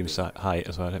from Medium height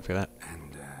as well, don't forget that.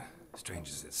 And, strange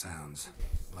as it sounds,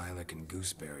 lilac and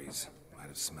gooseberries might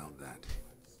have smelled that.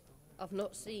 I've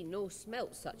not seen nor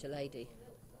smelt such a lady.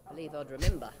 Believe I'd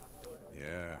remember.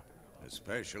 Yeah,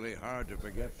 especially hard to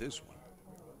forget this one.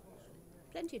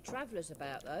 Plenty of travellers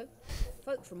about, though.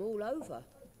 Folk from all over.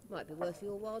 Might be worth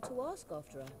your while to ask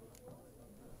after her.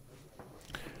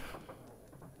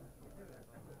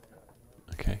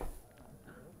 Okay.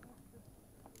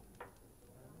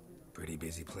 Pretty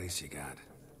busy place you got.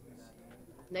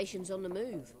 Nations on the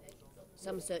move.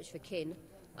 Some search for kin,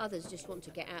 others just want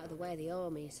to get out of the way of the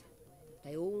armies.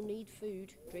 They all need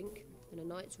food, drink, and a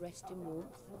night's rest in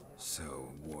warmth.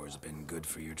 So, war's been good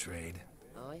for your trade?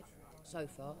 Aye, so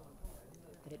far.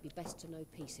 But it'd be best to know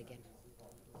peace again.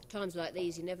 Times like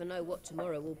these, you never know what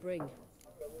tomorrow will bring.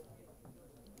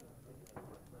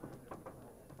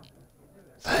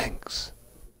 Thanks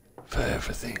for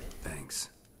everything.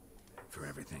 Thanks for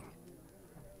everything.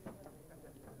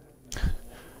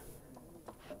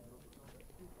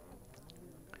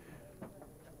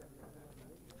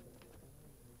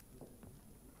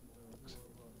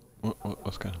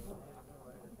 What's going on?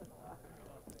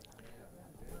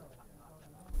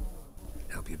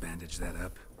 Help you bandage that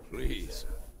up? Please.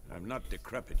 I'm not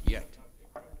decrepit yet.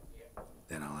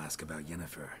 Then I'll ask about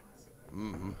Yennefer.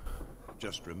 Mm-hmm.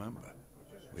 Just remember,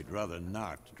 we'd rather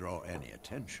not draw any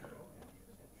attention.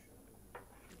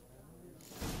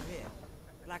 Here,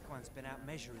 Black One's been out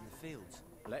measuring the fields.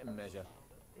 Let him measure.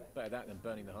 Better that than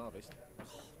burning the harvest.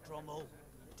 Drommel,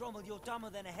 Drommel, you're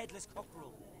dumber than a headless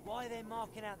cockerel. Why are they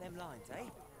marking out them lines, eh?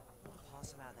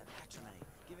 Pass them out their patrimony.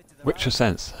 Give it to the Witcher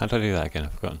sense. How do I do that again?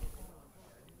 I've forgotten.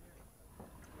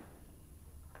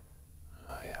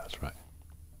 Oh yeah, that's right.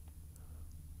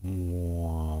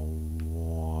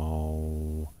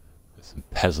 There's some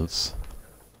peasants.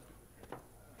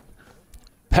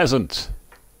 Peasant!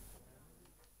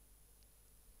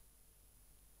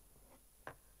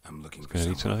 I'm looking for Gonna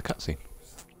lead to someone. another cutscene.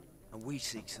 And we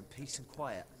seek some peace and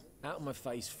quiet. Out of my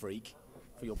face, freak.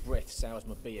 For your breath sours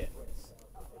my beer.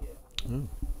 Mm.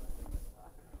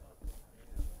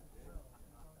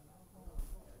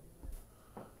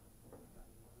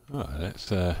 Oh,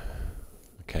 let's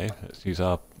okay, let's use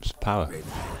our power.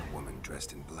 Raven, woman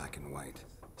dressed in black and white.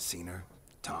 Seen her?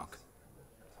 Talk.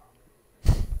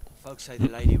 Folks say the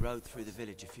lady rode through the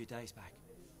village a few days back.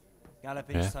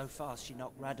 Galloping Yeah. so fast she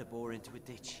knocked Radabor into a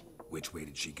ditch. Which way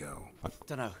did she go?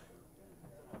 Dunno.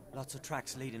 Lots of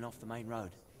tracks leading off the main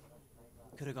road.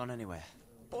 Could have gone anywhere.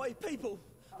 Oi, people!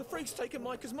 The freak's taken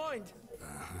Micah's mind!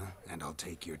 Uh-huh. And I'll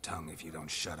take your tongue if you don't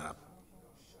shut up.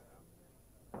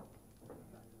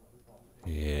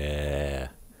 Yeah,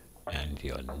 and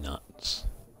you're nuts.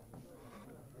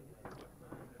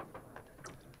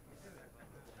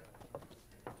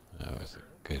 That was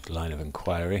a good line of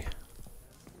inquiry.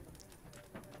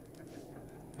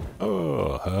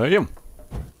 Oh, hey-yum!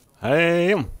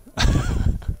 Hey-yum!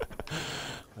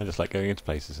 I just like going into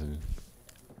places and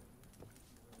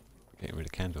getting rid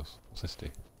of candles. What's this do?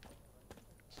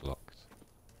 It's locked.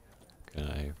 Can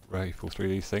I rifle through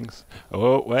these things?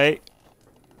 Oh, wait!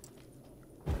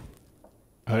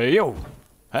 Hey yo!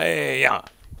 Hey ya!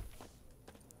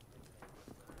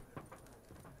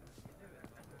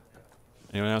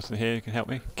 Anyone else in here who can help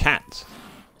me? Cat!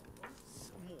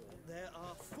 There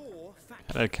are 4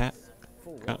 factions. Hello, cat.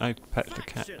 4 Can't I pet the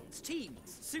cat? factions, teams,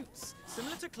 suits,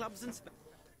 similar to clubs and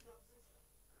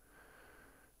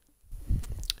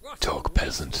Talk,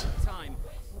 peasant. time.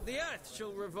 The earth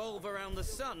shall revolve around the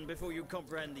sun before you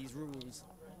comprehend these rules.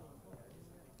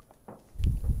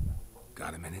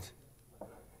 Got a minute?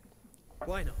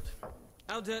 Why not?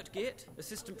 Aldert Geert,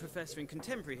 assistant professor in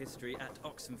contemporary history at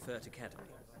Oxenfurt Academy.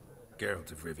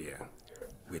 Geralt of Rivia.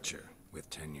 Witcher, with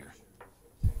tenure.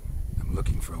 I'm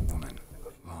looking for a woman.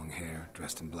 Long hair,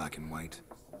 dressed in black and white.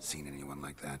 Seen anyone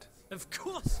like that? Of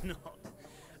course not.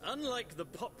 Unlike the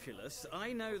populace,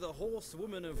 I know the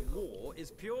horsewoman of war is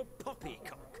pure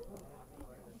poppycock.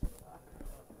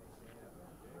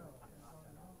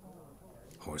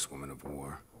 Horsewoman of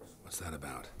war? What's that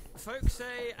about? Folks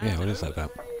say, Yeah, what is that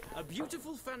about? a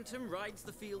beautiful phantom rides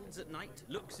the fields at night,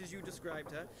 looks as you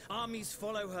described her. Armies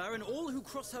follow her, and all who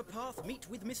cross her path meet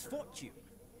with misfortune.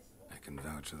 I can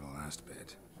vouch for the last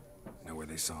bit. Know where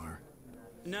they saw her?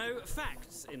 No,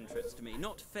 facts interest me,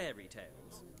 not fairy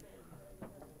tales.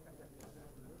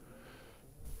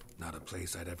 Not a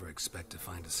place I'd ever expect to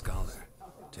find a scholar.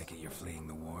 Take it you're fleeing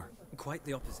the war? Quite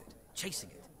the opposite.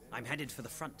 Chasing it. I'm headed for the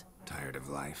front. Tired of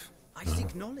life? I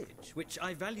seek knowledge, which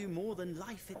I value more than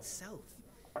life itself.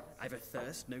 I've a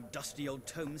thirst no dusty old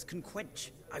tomes can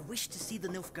quench. I wish to see the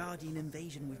Nilfgaardian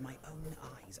invasion with my own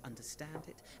eyes, understand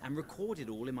it, and record it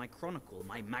all in my chronicle,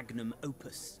 my magnum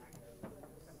opus.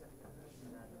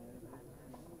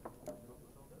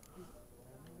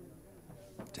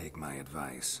 Take my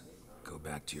advice. Go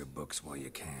back to your books while you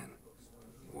can.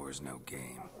 War's no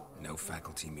game. No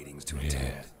faculty meetings to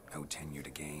attend. No tenure to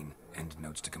gain. End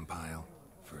notes to compile.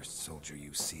 First soldier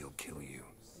you see'll kill you.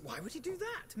 Why would he do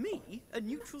that? Me? A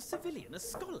neutral civilian? A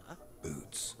scholar?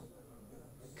 Boots.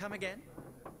 Come again?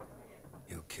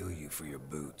 He'll kill you for your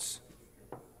boots.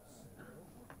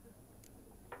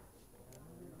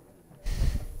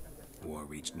 War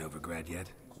reached Novigrad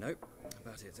yet? Nope,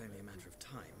 but it's only a matter of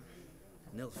time.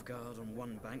 Nilfgaard on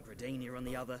one bank, Redania on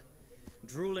the other,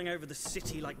 drooling over the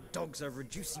city like dogs over a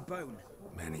juicy bone.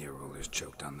 Many a ruler's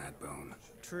choked on that bone.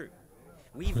 True.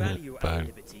 We value our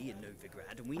liberty in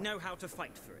Novigrad, and we know how to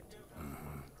fight for it.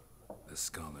 The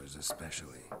scholars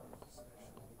especially.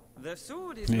 The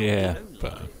sword is not Yeah, the only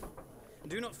but weapon.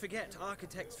 Do not forget,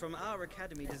 architects from our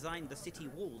academy designed the city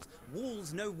walls.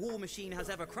 Walls no war machine has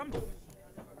ever crumbled.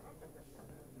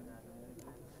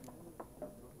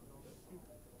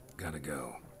 Gotta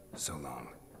go. So long.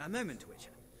 A moment, Witcher.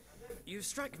 You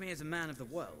strike me as a man of the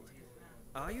world.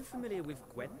 Are you familiar with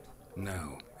Gwent?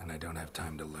 No, and I don't have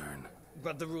time to learn.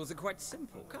 But the rules are quite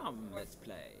simple. Come, let's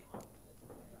play.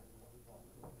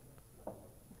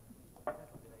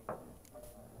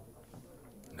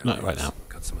 Not right now.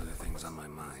 Got some other things on my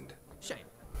mind. Shame.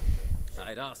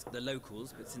 I'd ask the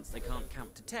locals, but since they can't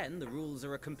count to 10, the rules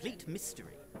are a complete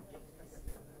mystery.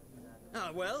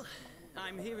 Ah, well,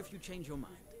 I'm here if you change your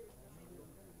mind.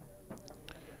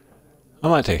 I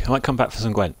might do. I might come back for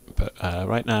some Gwent, but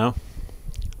right now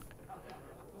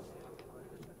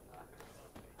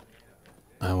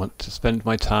I want to spend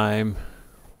my time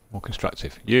more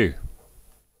constructive. You.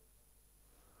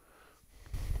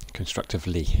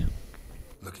 Constructively.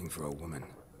 Looking for a woman.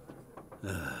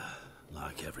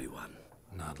 Like everyone.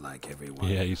 Not like everyone.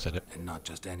 Yeah, you said it. And not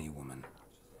just any woman.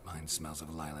 Mine smells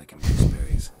of lilac and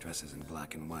gooseberries, dresses in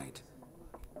black and white.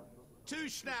 2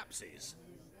 schnapsies.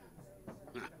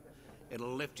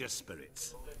 It'll lift your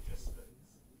spirits.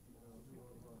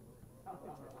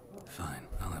 Fine,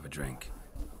 I'll have a drink.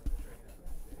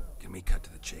 Can we cut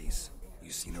to the chase?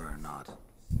 You seen her or not?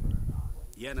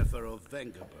 Yennefer of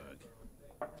Vengerberg.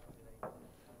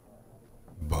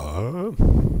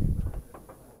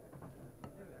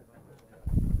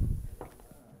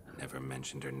 Never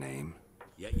mentioned her name.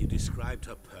 Yet you described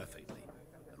her perfectly.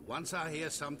 And once I hear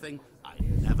something, I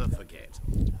never forget.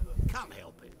 Can't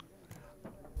help it.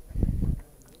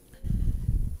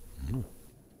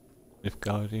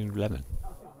 Nilfgaardian lemon.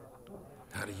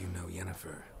 How do you know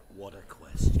Yennefer? What a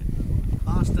question.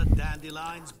 Master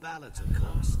Dandelion's ballads, of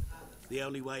course. The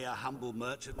only way a humble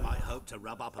merchant might hope to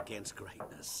rub up against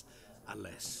greatness.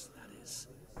 Unless, that is,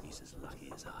 he's as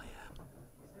lucky as I am.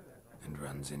 And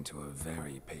runs into a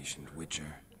very patient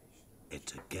witcher.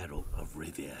 It's a Geralt of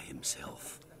Rivia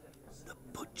himself. The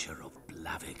Butcher of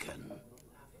Blaviken.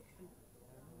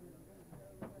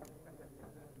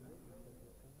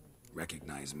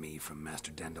 Recognize me from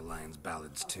Master Dandelion's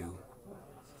ballads too?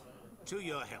 To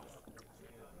your health.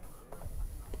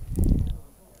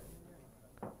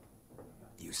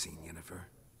 You seen Yennefer?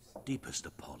 Deepest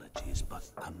apologies, but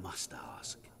I must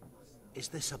ask. Is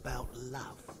this about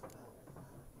love?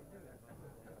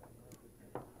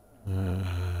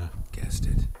 Guessed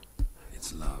it.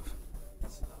 It's love.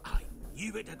 I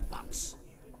knew it at once.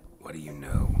 What do you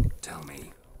know? Tell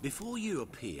me. Before you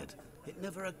appeared, it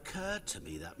never occurred to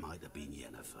me that might have been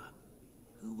Yennefer.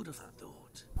 Who would have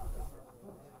thought?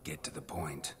 Get to the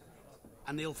point.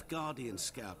 An Nilfgaardian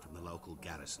scout from the local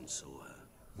garrison saw her.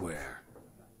 Where?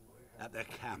 At their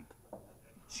camp.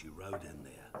 She rode in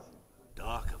there.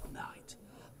 Dark of night.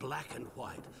 Black and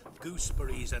white.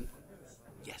 Gooseberries and...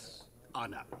 Yes, I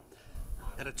know.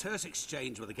 Had a terse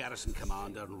exchange with the garrison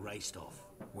commander and raced off.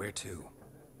 Where to?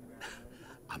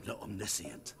 I'm not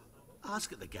omniscient.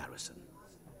 Ask at the garrison.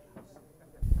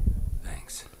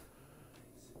 Thanks.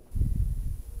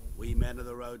 We men of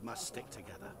the road must stick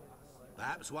together.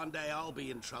 Perhaps one day I'll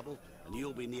be in trouble and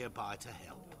you'll be nearby to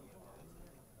help.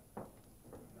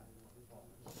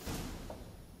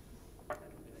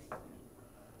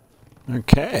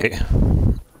 Okay.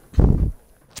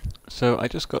 So I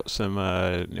just got some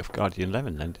Nilfgaardian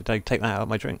lemon then. Did I take that out of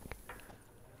my drink?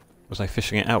 Was I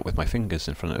fishing it out with my fingers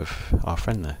in front of our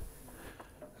friend there?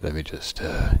 Let me just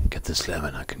get this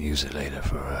lemon. I can use it later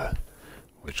for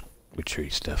witchery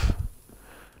stuff.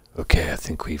 Okay, I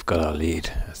think we've got our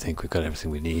lead. I think we've got everything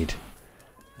we need.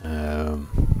 I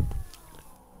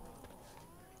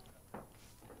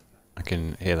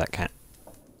can hear that cat.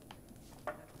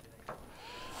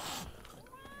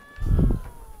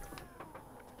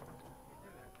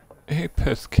 Hey,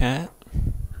 Pusscat.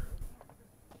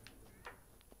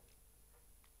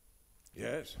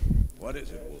 Yes? What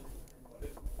is it, Wolf?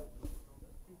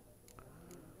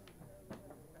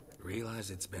 Realize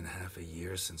it's been half a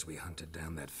year since we hunted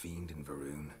down that fiend in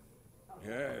Varun?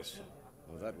 Yes.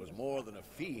 Well, that was more than a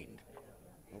fiend.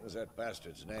 What was that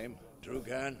bastard's name?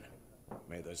 Drugan?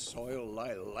 May the soil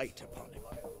lie light upon him.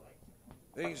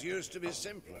 Things used to be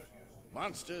simpler.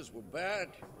 Monsters were bad,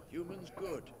 humans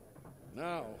good.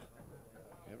 Now,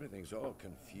 everything's all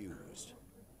confused.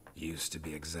 Used to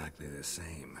be exactly the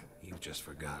same. You've just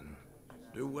forgotten.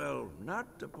 Do well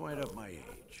not to point up my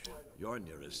age. You're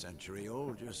near a century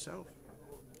old yourself.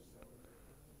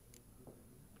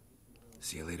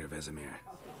 See you later, Vesemir.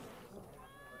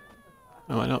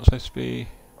 Am I not supposed to be...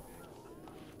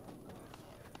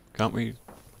 Can't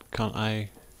I...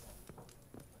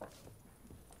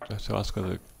 Do I have to ask her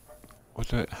the... What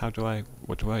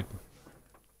do I...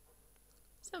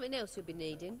 Something else you'll be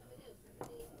needing.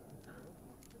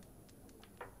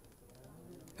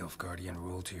 Nilfgaardian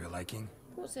rule to your liking?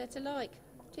 What's there to like?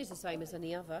 'Tis the same as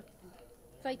any other.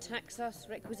 They tax us,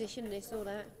 requisition this or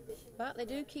that. But they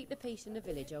do keep the peace in the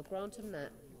village, I'll grant them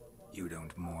that. You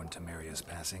don't mourn Temeria's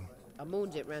passing? I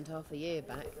mourned it round half a year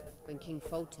back, when King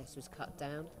Foltest was cut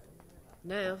down.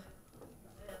 Now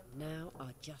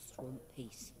I just want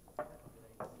peace.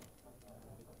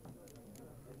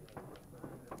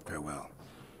 Farewell.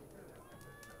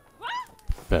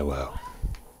 Farewell.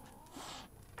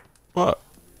 What?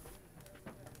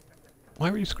 Why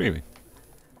were you screaming?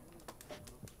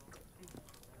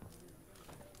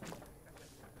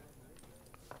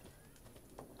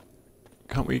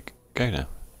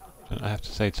 have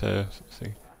to say to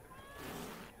see?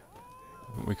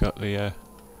 We got the.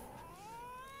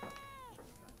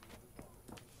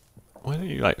 Why don't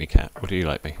you like me, cat? Or do you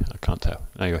like me? I can't tell.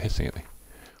 Now you're hissing at me.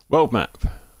 World map.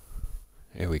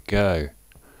 Here we go.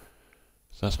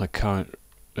 So that's my current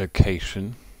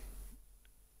location.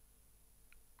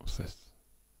 What's this?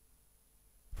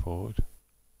 Forward.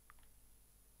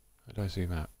 How do I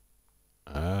zoom out?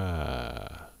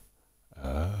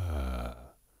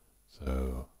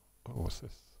 So, oh, what's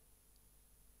this?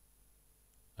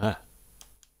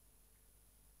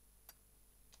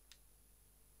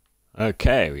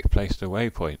 Okay, we've placed a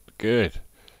waypoint. Good.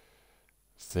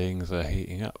 Things are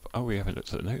heating up. Oh, we haven't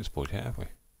looked at the notice board yet, have we?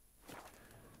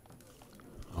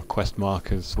 Our quest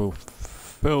markers will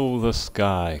fill the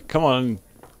sky. Come on,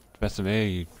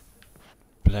 Vesemir, you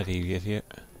bloody idiot.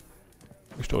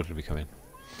 Which door did we come in?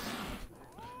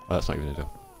 Oh, that's not even a door.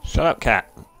 Shut up,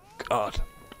 cat! God.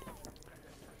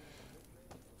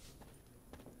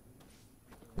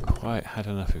 Quite had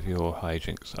enough of your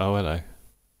hijinks. Oh, hello.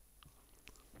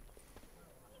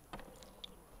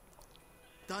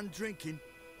 Done drinking?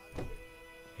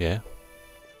 Yeah?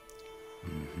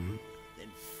 Mm-hmm.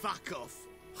 Then fuck off.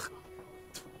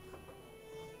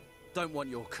 Don't want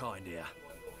your kind here.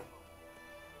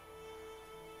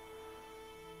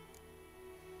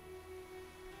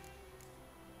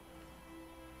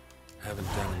 Haven't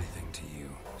done anything to you,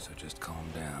 so just calm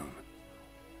down.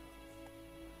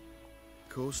 Of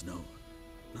course no.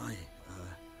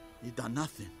 You done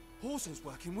nothing. Horses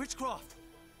working witchcraft.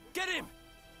 Get him!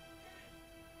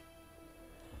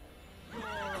 Your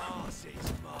ass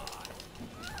is mine.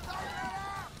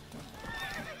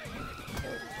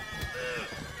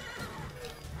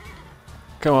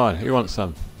 Come on, who wants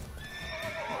some?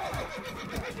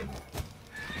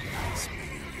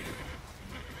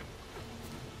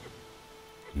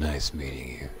 Nice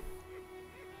meeting you.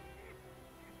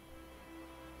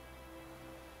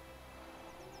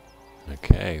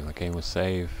 Okay, my game will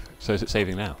save. So is it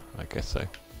saving now? I guess so.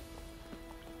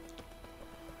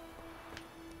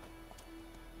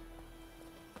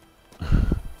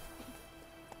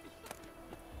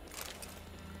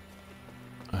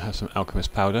 I have some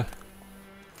alchemist powder.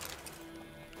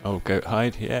 Oh, goat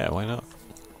hide? Yeah, why not?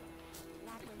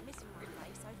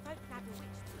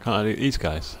 Can't I do these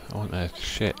guys? I want their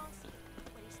shit.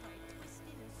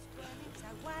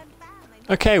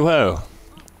 Okay, well.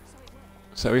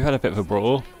 So we've had a bit of a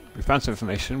brawl. We found some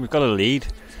information. We've got a lead.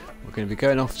 We're going to be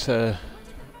going off to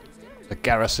the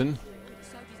garrison.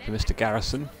 To Mr.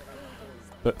 Garrison.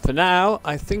 But for now,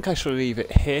 I think I shall leave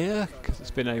it here, because it's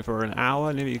been over an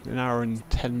hour, nearly an hour and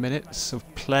 10 minutes of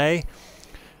play.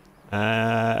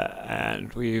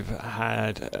 And we've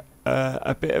had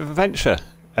a bit of adventure.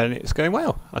 And it's going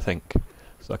well, I think.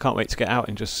 So I can't wait to get out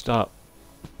and just start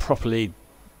properly,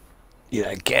 you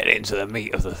know, get into the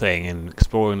meat of the thing and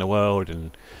exploring the world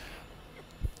and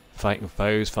fighting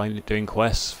foes, doing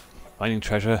quests, finding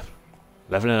treasure,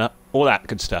 leveling up, all that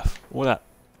good stuff. All that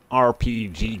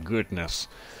RPG goodness.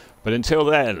 But until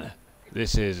then,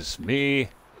 this is me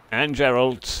and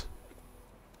Geralt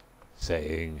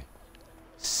saying,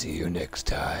 see you next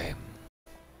time.